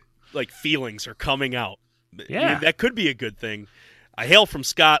like feelings are coming out. Yeah. That could be a good thing. I hail from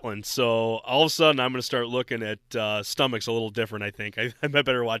Scotland, so all of a sudden I'm going to start looking at stomachs a little different, I think. I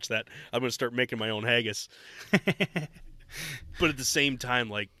better watch that. I'm going to start making my own haggis. But at the same time,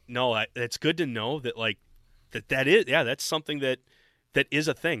 like, no, it's good to know that, like, that is, yeah, that's something that is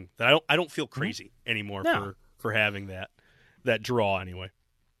a thing. That I don't feel crazy anymore for having that draw anyway.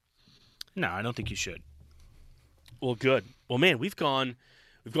 No, I don't think you should. Well, good. Well, man, we've gone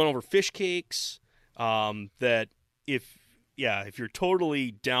over fish cakes. That if you're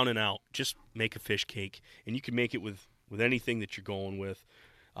totally down and out, just make a fish cake, and you can make it with anything that you're going with.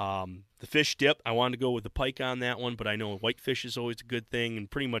 The fish dip, I wanted to go with the pike on that one, but I know whitefish is always a good thing, and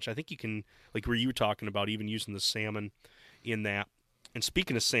pretty much I think you can, like where you were talking about, even using the salmon in that. And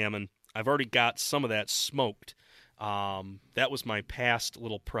speaking of salmon, I've already got some of that smoked. That was my past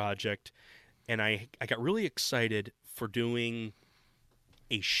little project, and I got really excited for doing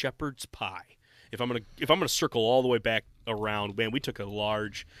a shepherd's pie. If I'm gonna circle all the way back around, man, we took a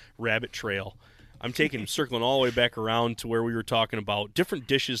large rabbit trail. I'm circling all the way back around to where we were talking about different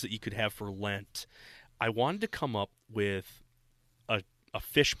dishes that you could have for Lent. I wanted to come up with a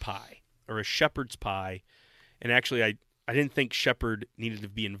fish pie or a shepherd's pie, and actually I didn't think shepherd needed to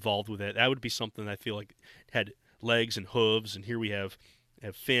be involved with it. That would be something I feel like had legs and hooves, and here we have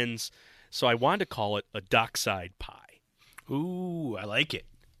fins. So I wanted to call it a dockside pie. Ooh, I like it.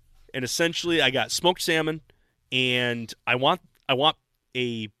 And essentially, I got smoked salmon, and I want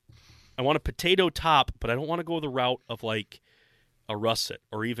a potato top, but I don't want to go the route of like a russet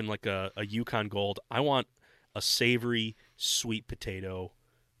or even like a Yukon Gold. I want a savory sweet potato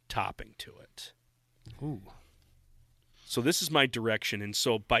topping to it. Ooh. So this is my direction, and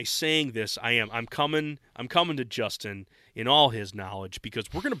so by saying this, I'm coming to Justin in all his knowledge,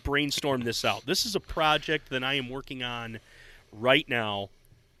 because we're going to brainstorm this out. This is a project that I am working on right now.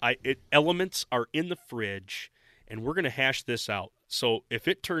 Elements are in the fridge, and we're going to hash this out. So if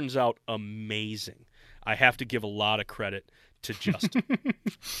it turns out amazing, I have to give a lot of credit to Justin.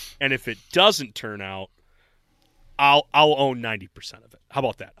 And if it doesn't turn out, I'll own 90% of it. How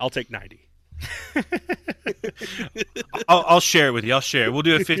about that? I'll take 90. I'll share it with you. I'll share it. We'll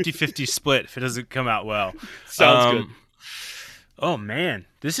do a 50-50 split if it doesn't come out well. Sounds good. Oh, man.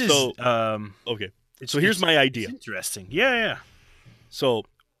 This is... okay. So here's my idea. Interesting. Yeah. So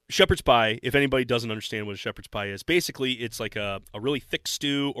shepherd's pie, if anybody doesn't understand what a shepherd's pie is, basically it's like a really thick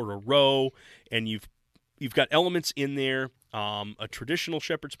stew or a roe, and you've got elements in there. A traditional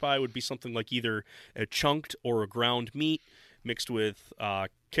shepherd's pie would be something like either a chunked or a ground meat mixed with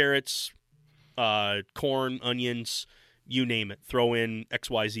carrots, corn, onions, you name it. Throw in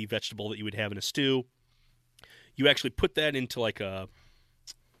XYZ vegetable that you would have in a stew. You actually put that into like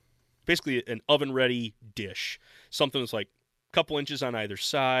basically an oven-ready dish. Something that's like couple inches on either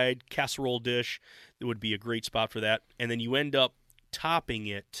side, casserole dish, that would be a great spot for that. And then you end up topping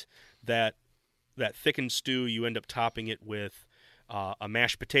it, that thickened stew, you end up topping it with a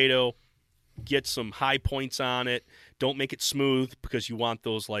mashed potato. Get some high points on it. Don't make it smooth, because you want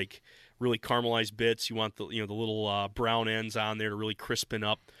those like really caramelized bits. You want the little brown ends on there to really crispen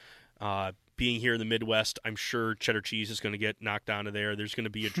up. Being here in the Midwest, I'm sure cheddar cheese is going to get knocked onto there. There's going to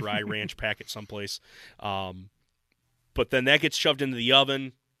be a dry ranch packet someplace. But then that gets shoved into the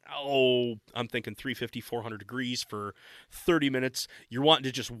oven. I'm thinking 350, 400 degrees for 30 minutes. You're wanting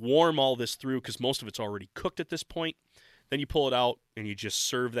to just warm all this through, because most of it's already cooked at this point. Then you pull it out and you just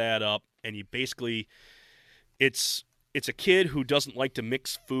serve that up. And you basically, it's a kid who doesn't like to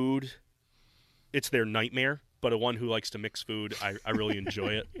mix food. It's their nightmare, but a one who likes to mix food, I really enjoy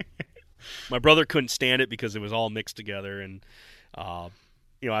it. My brother couldn't stand it because it was all mixed together, and I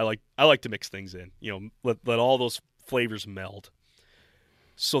like to mix things in. Let all those flavors meld.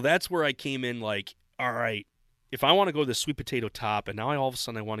 So that's where I came in, like, all right, if I want to go to the sweet potato top, and now all of a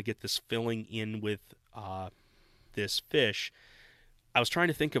sudden I want to get this filling in with this fish, I was trying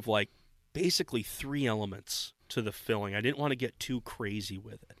to think of like basically 3 elements to the filling. I didn't want to get too crazy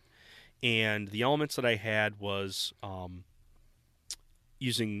with it. And the elements that I had was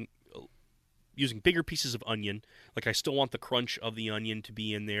using bigger pieces of onion. Like I still want the crunch of the onion to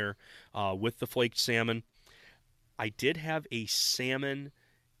be in there with the flaked salmon. I did have a salmon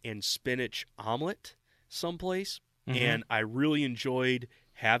and spinach omelet someplace, and I really enjoyed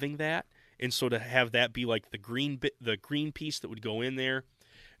having that. And so to have that be like the green piece that would go in there,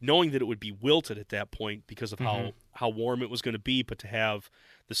 knowing that it would be wilted at that point because of how warm it was going to be, but to have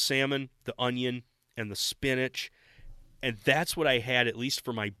the salmon, the onion, and the spinach, and that's what I had at least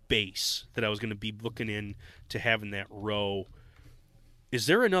for my base that I was going to be looking in to having that row. Is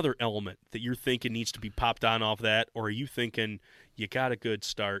there another element that you're thinking needs to be popped on off that, or are you thinking you got a good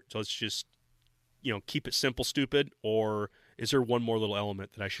start, so let's just keep it simple, stupid, or is there one more little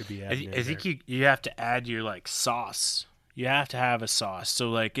element that I should be adding? I think you have to add your sauce. You have to have a sauce. So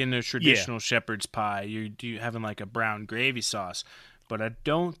like in the traditional shepherd's pie, you're having like a brown gravy sauce, but I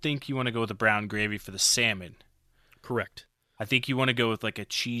don't think you want to go with a brown gravy for the salmon. Correct. I think you want to go with like a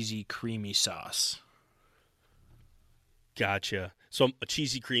cheesy, creamy sauce. Gotcha. So a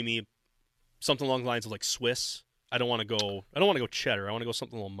cheesy, creamy, something along the lines of like Swiss. I don't want to go cheddar. I want to go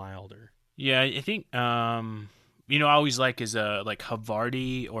something a little milder. Yeah, I think I always like is like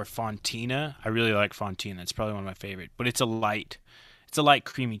Havarti or Fontina. I really like Fontina. It's probably one of my favorite, but it's a light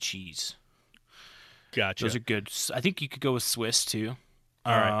creamy cheese. Gotcha. Those are good. I think you could go with Swiss too.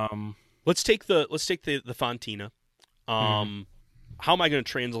 All right. Let's take the Fontina. How am I going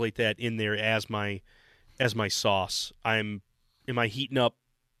to translate that in there as my sauce? Am I heating up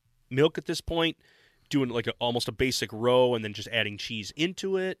milk at this point, doing like almost a basic roe, and then just adding cheese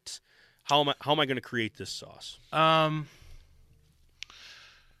into it? How am I going to create this sauce? I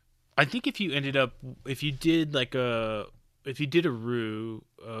think if you did a roux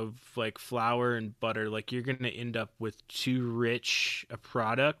of like flour and butter, like you're going to end up with too rich a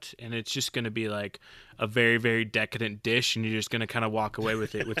product, and it's just going to be like a very, very decadent dish, and you're just going to kind of walk away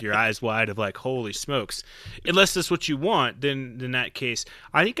with it with your eyes wide of like, holy smokes. Unless that's what you want, then in that case,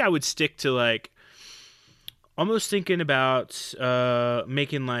 I think I would stick to like almost thinking about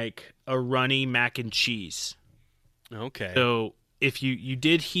making like a runny mac and cheese. Okay. So if you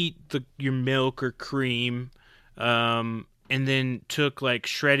did heat your milk or cream, and then took like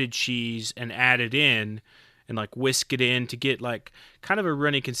shredded cheese and added in and like whisk it in to get like kind of a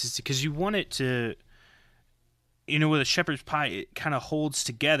runny consistency, because you want it to, with a shepherd's pie, it kind of holds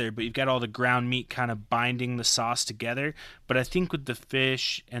together, but you've got all the ground meat kind of binding the sauce together. But I think with the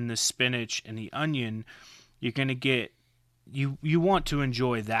fish and the spinach and the onion, you're going to get, you want to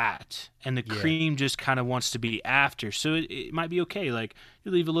enjoy that, and the cream just kind of wants to be after. So it might be okay. Like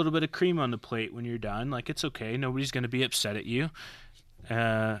you leave a little bit of cream on the plate when you're done. Like it's okay. Nobody's going to be upset at you.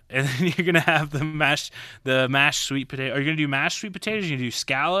 And then you're going to have the mashed sweet potato. Are you going to do mashed sweet potatoes? Are you going to do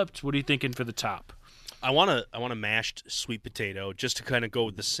scalloped? What are you thinking for the top? I want a mashed sweet potato just to kind of go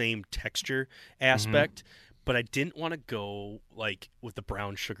with the same texture aspect. But I didn't want to go like with the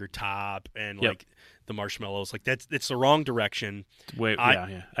brown sugar top and like the marshmallows. Like it's the wrong direction.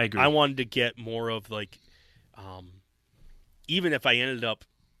 I agree. I wanted to get more of like, even if I ended up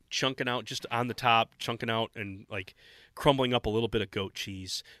chunking out just on the top, chunking out and like crumbling up a little bit of goat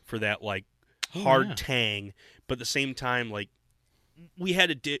cheese for that like hard tang. But at the same time, like we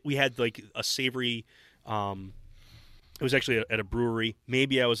had like a savory. It was actually at a brewery.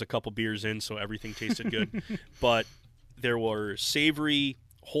 Maybe I was a couple beers in, so everything tasted good. But there were savory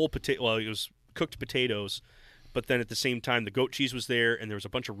whole potato. Well, it was cooked potatoes, but then at the same time, the goat cheese was there, and there was a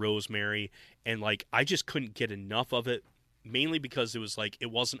bunch of rosemary, and like I just couldn't get enough of it. Mainly because it was like it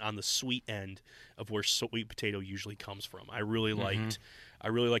wasn't on the sweet end of where sweet potato usually comes from. I really liked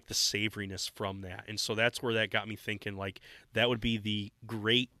the savoriness from that, and so that's where that got me thinking. Like that would be the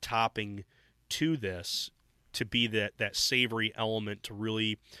great topping to this. To be that savory element to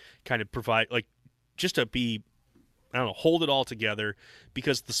really kind of provide, like, just to be, I don't know, hold it all together,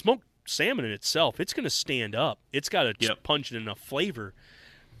 because the smoked salmon in itself, it's going to stand up. It's got a pungent enough flavor.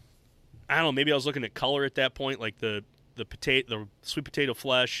 I don't know, maybe I was looking at color at that point, like the sweet potato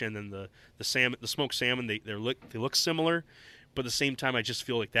flesh and then the salmon, the smoked salmon, they look similar, but at the same time, I just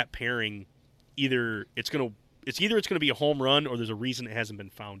feel like that pairing, either it's going to be a home run or there's a reason it hasn't been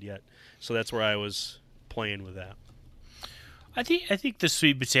found yet. So that's where I was playing with that. I think the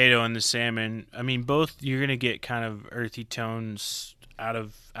sweet potato and the salmon, I mean, both, you're gonna get kind of earthy tones out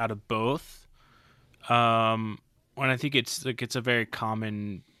of both. And I think it's a very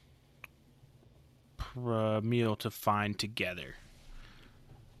common meal to find together.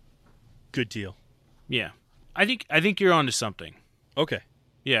 Good deal. Yeah, I think you're onto something. Okay.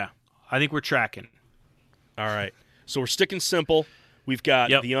 Yeah, I think we're tracking. All right. So we're sticking simple. We've got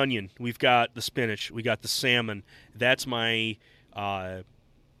the onion. We've got the spinach. We got the salmon. That's my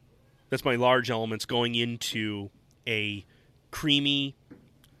That's my large elements going into a creamy,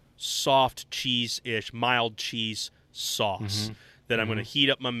 soft cheese-ish, mild cheese sauce that I'm going to heat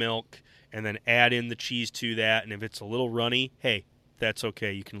up my milk and then add in the cheese to that. And if it's a little runny, hey, that's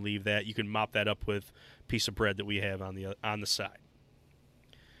okay. You can leave that. You can mop that up with a piece of bread that we have on the side.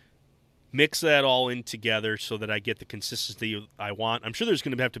 Mix that all in together so that I get the consistency I want. I'm sure there's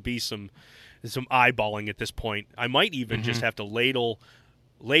going to have to be some eyeballing at this point. I might even just have to ladle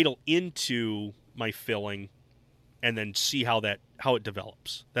into my filling and then see how it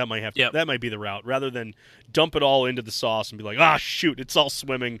develops. That might have to, that might be the route rather than dump it all into the sauce and be like, shoot, it's all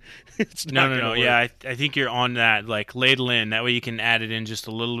swimming. It's not no. work. Yeah, I think you're on that. Like ladle in. That way you can add it in just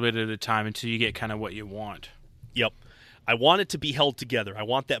a little bit at a time until you get kind of what you want. Yep. I want it to be held together. I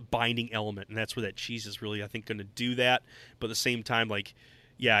want that binding element, and that's where that cheese is really, I think, going to do that. But at the same time, like,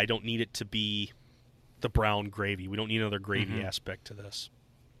 yeah, I don't need it to be the brown gravy. We don't need another gravy aspect to this.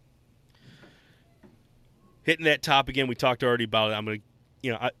 Hitting that top again, we talked already about it. I'm going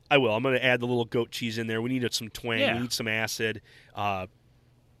to, I will. I'm going to add the little goat cheese in there. We need some twang. Yeah. We need some acid.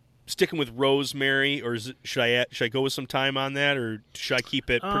 Sticking with rosemary, or should I go with some thyme on that, or should I keep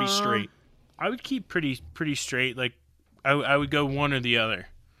it pretty straight? I would keep pretty straight. Like, I would go one or the other.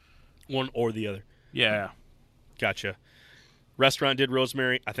 One or the other. Yeah. Gotcha. Restaurant did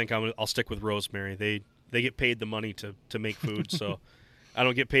rosemary. I think I'll stick with rosemary. They get paid the money to make food, so I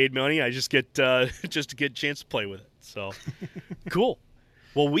don't get paid money. I just get just to get a chance to play with it. So cool.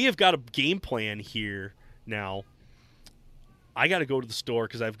 Well, we have got a game plan here now. I got to go to the store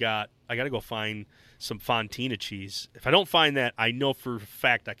because I got to go find some Fontina cheese. If I don't find that, I know for a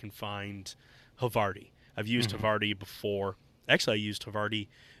fact I can find Havarti. I've used Havarti before. Actually, I used Havarti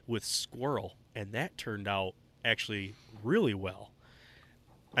with squirrel, and that turned out actually really well.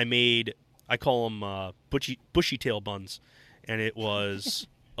 I call them bushy tail buns, and it was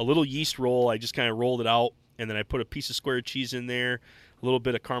a little yeast roll. I just kind of rolled it out, and then I put a piece of square cheese in there, a little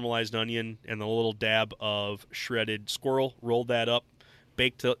bit of caramelized onion, and a little dab of shredded squirrel. Rolled that up,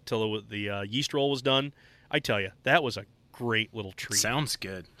 baked till the yeast roll was done. I tell you, that was a great little treat. Sounds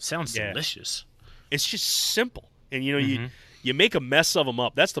good. Sounds delicious. It's just simple, and you make a mess of them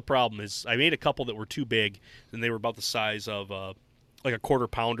up. That's the problem. Is I made a couple that were too big, and they were about the size of like a quarter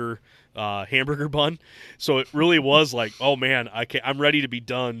pounder hamburger bun. So it really was like, oh man, I'm ready to be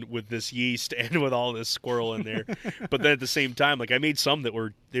done with this yeast and with all this squirrel in there. But then at the same time, like I made some that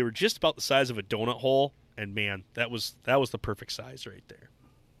were just about the size of a donut hole, and man, that was the perfect size right there.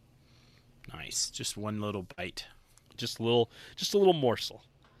 Nice, just one little bite, just a little morsel.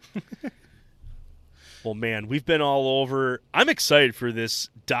 Well, man, we've been all over. I'm excited for this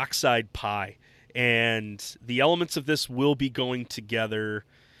dockside pie, and the elements of this will be going together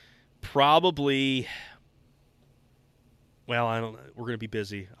probably. Well, I don't know. We're going to be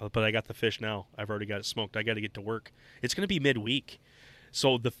busy, but I got the fish now. I've already got it smoked. I got to get to work. It's going to be midweek,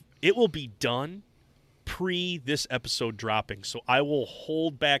 so it will be done pre this episode dropping. So I will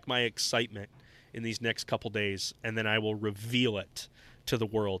hold back my excitement in these next couple days, and then I will reveal it to the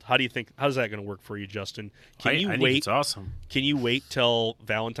world. How's that going to work for you, Justin? I think it's awesome. Can you wait till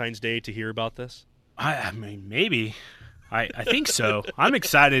Valentine's Day to hear about this? I mean, maybe. I think so. I'm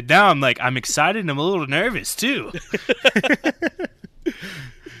excited now. I'm excited and I'm a little nervous too.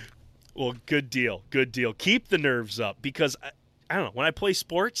 Well, good deal. Keep the nerves up, because I don't know, when I play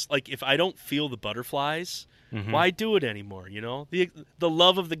sports, like if I don't feel the butterflies, why do it anymore? The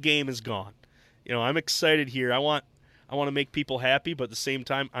love of the game is gone. I'm excited here. I want to make people happy, but at the same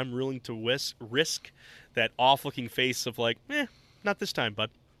time, I'm willing to risk that off-looking face of like, not this time, bud.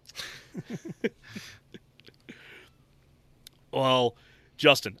 Well,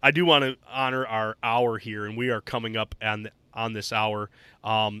 Justin, I do want to honor our hour here, and we are coming up on this hour.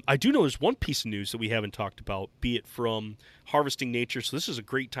 I do know there's one piece of news that we haven't talked about, be it from Harvesting Nature, so this is a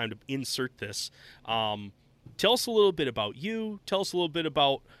great time to insert this. Tell us a little bit about you. Tell us a little bit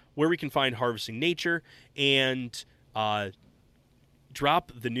about where we can find Harvesting Nature, and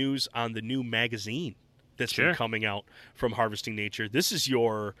drop the news on the new magazine that's been coming out from Harvesting Nature. This is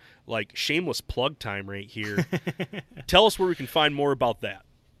your shameless plug time right here. Tell us where we can find more about that.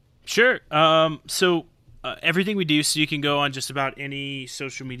 Sure. So everything we do, so you can go on just about any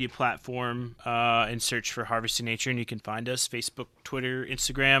social media platform and search for Harvesting Nature, and you can find us: Facebook, Twitter,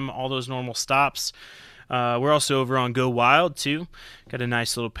 Instagram, all those normal stops. We're also over on Go Wild, too. Got a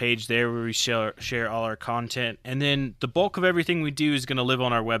nice little page there where we share all our content. And then the bulk of everything we do is going to live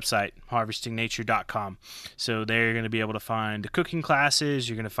on our website, harvestingnature.com. So there you're going to be able to find cooking classes,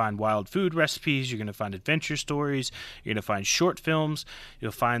 you're going to find wild food recipes, you're going to find adventure stories, you're going to find short films.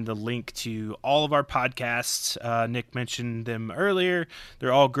 You'll find the link to all of our podcasts. Nick mentioned them earlier.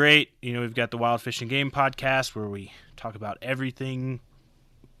 They're all great. We've got the Wild Fish and Game podcast where we talk about everything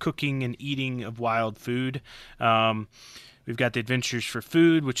cooking and eating of wild food. We've got the Adventures for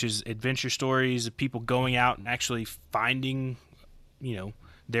Food, which is adventure stories of people going out and actually finding,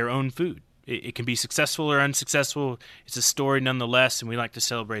 their own food. It can be successful or unsuccessful. It's a story nonetheless, and we like to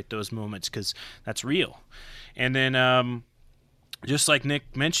celebrate those moments because that's real. And then, just like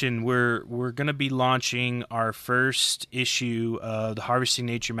Nick mentioned, we're going to be launching our first issue of the Harvesting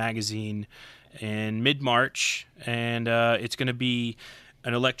Nature magazine in mid-March, and it's going to be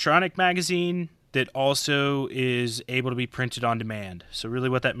an electronic magazine that also is able to be printed on demand. So really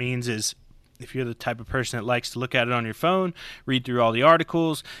what that means is if you're the type of person that likes to look at it on your phone, read through all the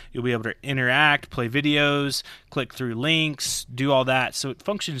articles, you'll be able to interact, play videos, click through links, do all that. So it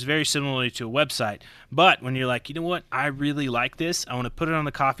functions very similarly to a website. But when you're like, you know what, I really like this, I want to put it on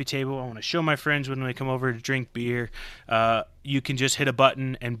the coffee table, I want to show my friends when they come over to drink beer, you can just hit a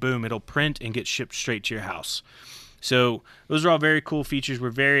button and boom, it'll print and get shipped straight to your house. So those are all very cool features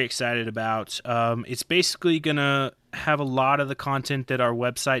we're very excited about. It's basically going to have a lot of the content that our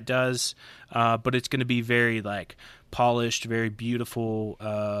website does, but it's going to be very polished, very beautiful,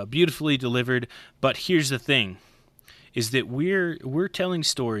 beautifully delivered. But here's the thing, is that we're telling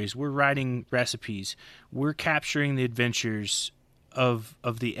stories, we're writing recipes, we're capturing the adventures of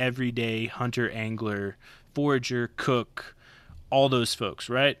the everyday hunter, angler, forager, cook, all those folks,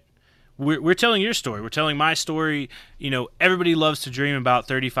 right? We're telling your story. We're telling my story. Everybody loves to dream about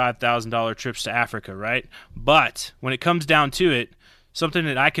 $35,000 trips to Africa, right? But when it comes down to it, something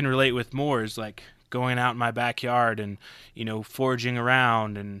that I can relate with more is going out in my backyard and, foraging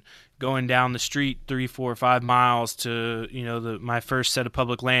around and going down the street 3, 4, 5 miles to, my first set of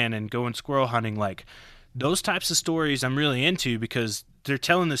public land and going squirrel hunting. Those types of stories I'm really into because they're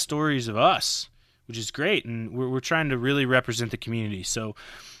telling the stories of us, which is great. And we're trying to really represent the community. So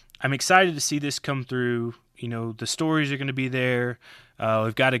I'm excited to see this come through. The stories are going to be there.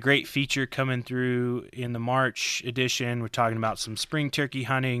 We've got a great feature coming through in the March edition. We're talking about some spring turkey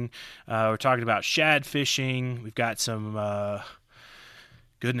hunting. We're talking about shad fishing. We've got some,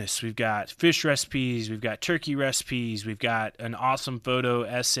 we've got fish recipes. We've got turkey recipes. We've got an awesome photo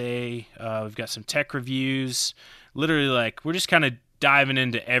essay. We've got some tech reviews. Literally, we're just kind of diving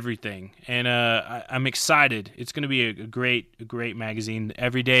into everything, and I'm excited. It's going to be a great magazine.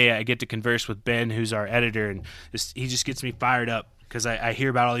 Every day I get to converse with Ben, who's our editor, and he just gets me fired up because I hear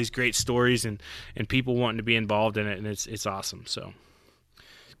about all these great stories and people wanting to be involved in it, and it's awesome. So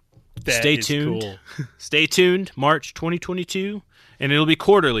stay tuned. Cool. Stay tuned. March 2022, and it'll be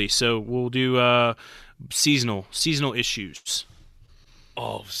quarterly. So we'll do seasonal issues.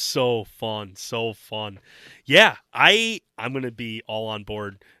 Oh, so fun. Yeah, I'm going to be all on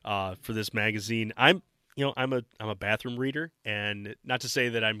board for this magazine. I'm a bathroom reader, and not to say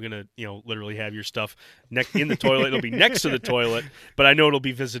that I'm going to, literally have your stuff in the toilet. It'll be next to the toilet, but I know it'll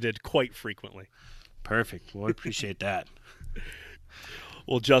be visited quite frequently. Perfect. Well, I appreciate that.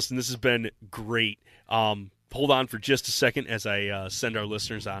 Well, Justin, this has been great. Hold on for just a second as I send our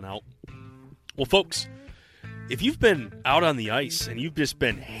listeners on out. Well, folks, if you've been out on the ice and you've just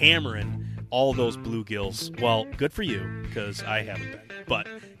been hammering all those bluegills, well, good for you, because I haven't been. But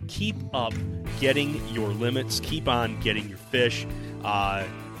keep up getting your limits, keep on getting your fish,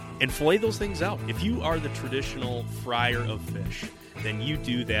 and fillet those things out. If you are the traditional fryer of fish, then you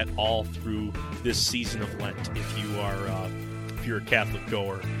do that all through this season of Lent if you're a Catholic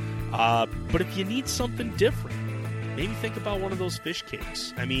goer. But if you need something different, maybe think about one of those fish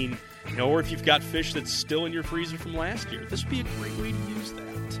cakes. Or if you've got fish that's still in your freezer from last year, this would be a great way to use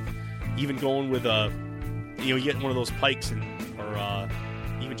that. Even going with you get one of those pikes or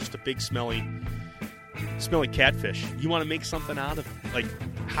even just a big smelly catfish. You want to make something out of it,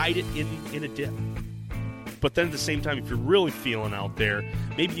 hide it in a dip. But then at the same time, if you're really feeling out there,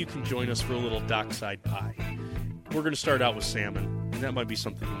 maybe you can join us for a little dockside pie. We're going to start out with salmon, and that might be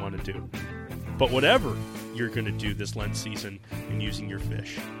something you want to do. But whatever you're going to do this Lent season in using your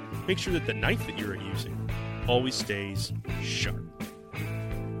fish, make sure that the knife that you're using always stays sharp.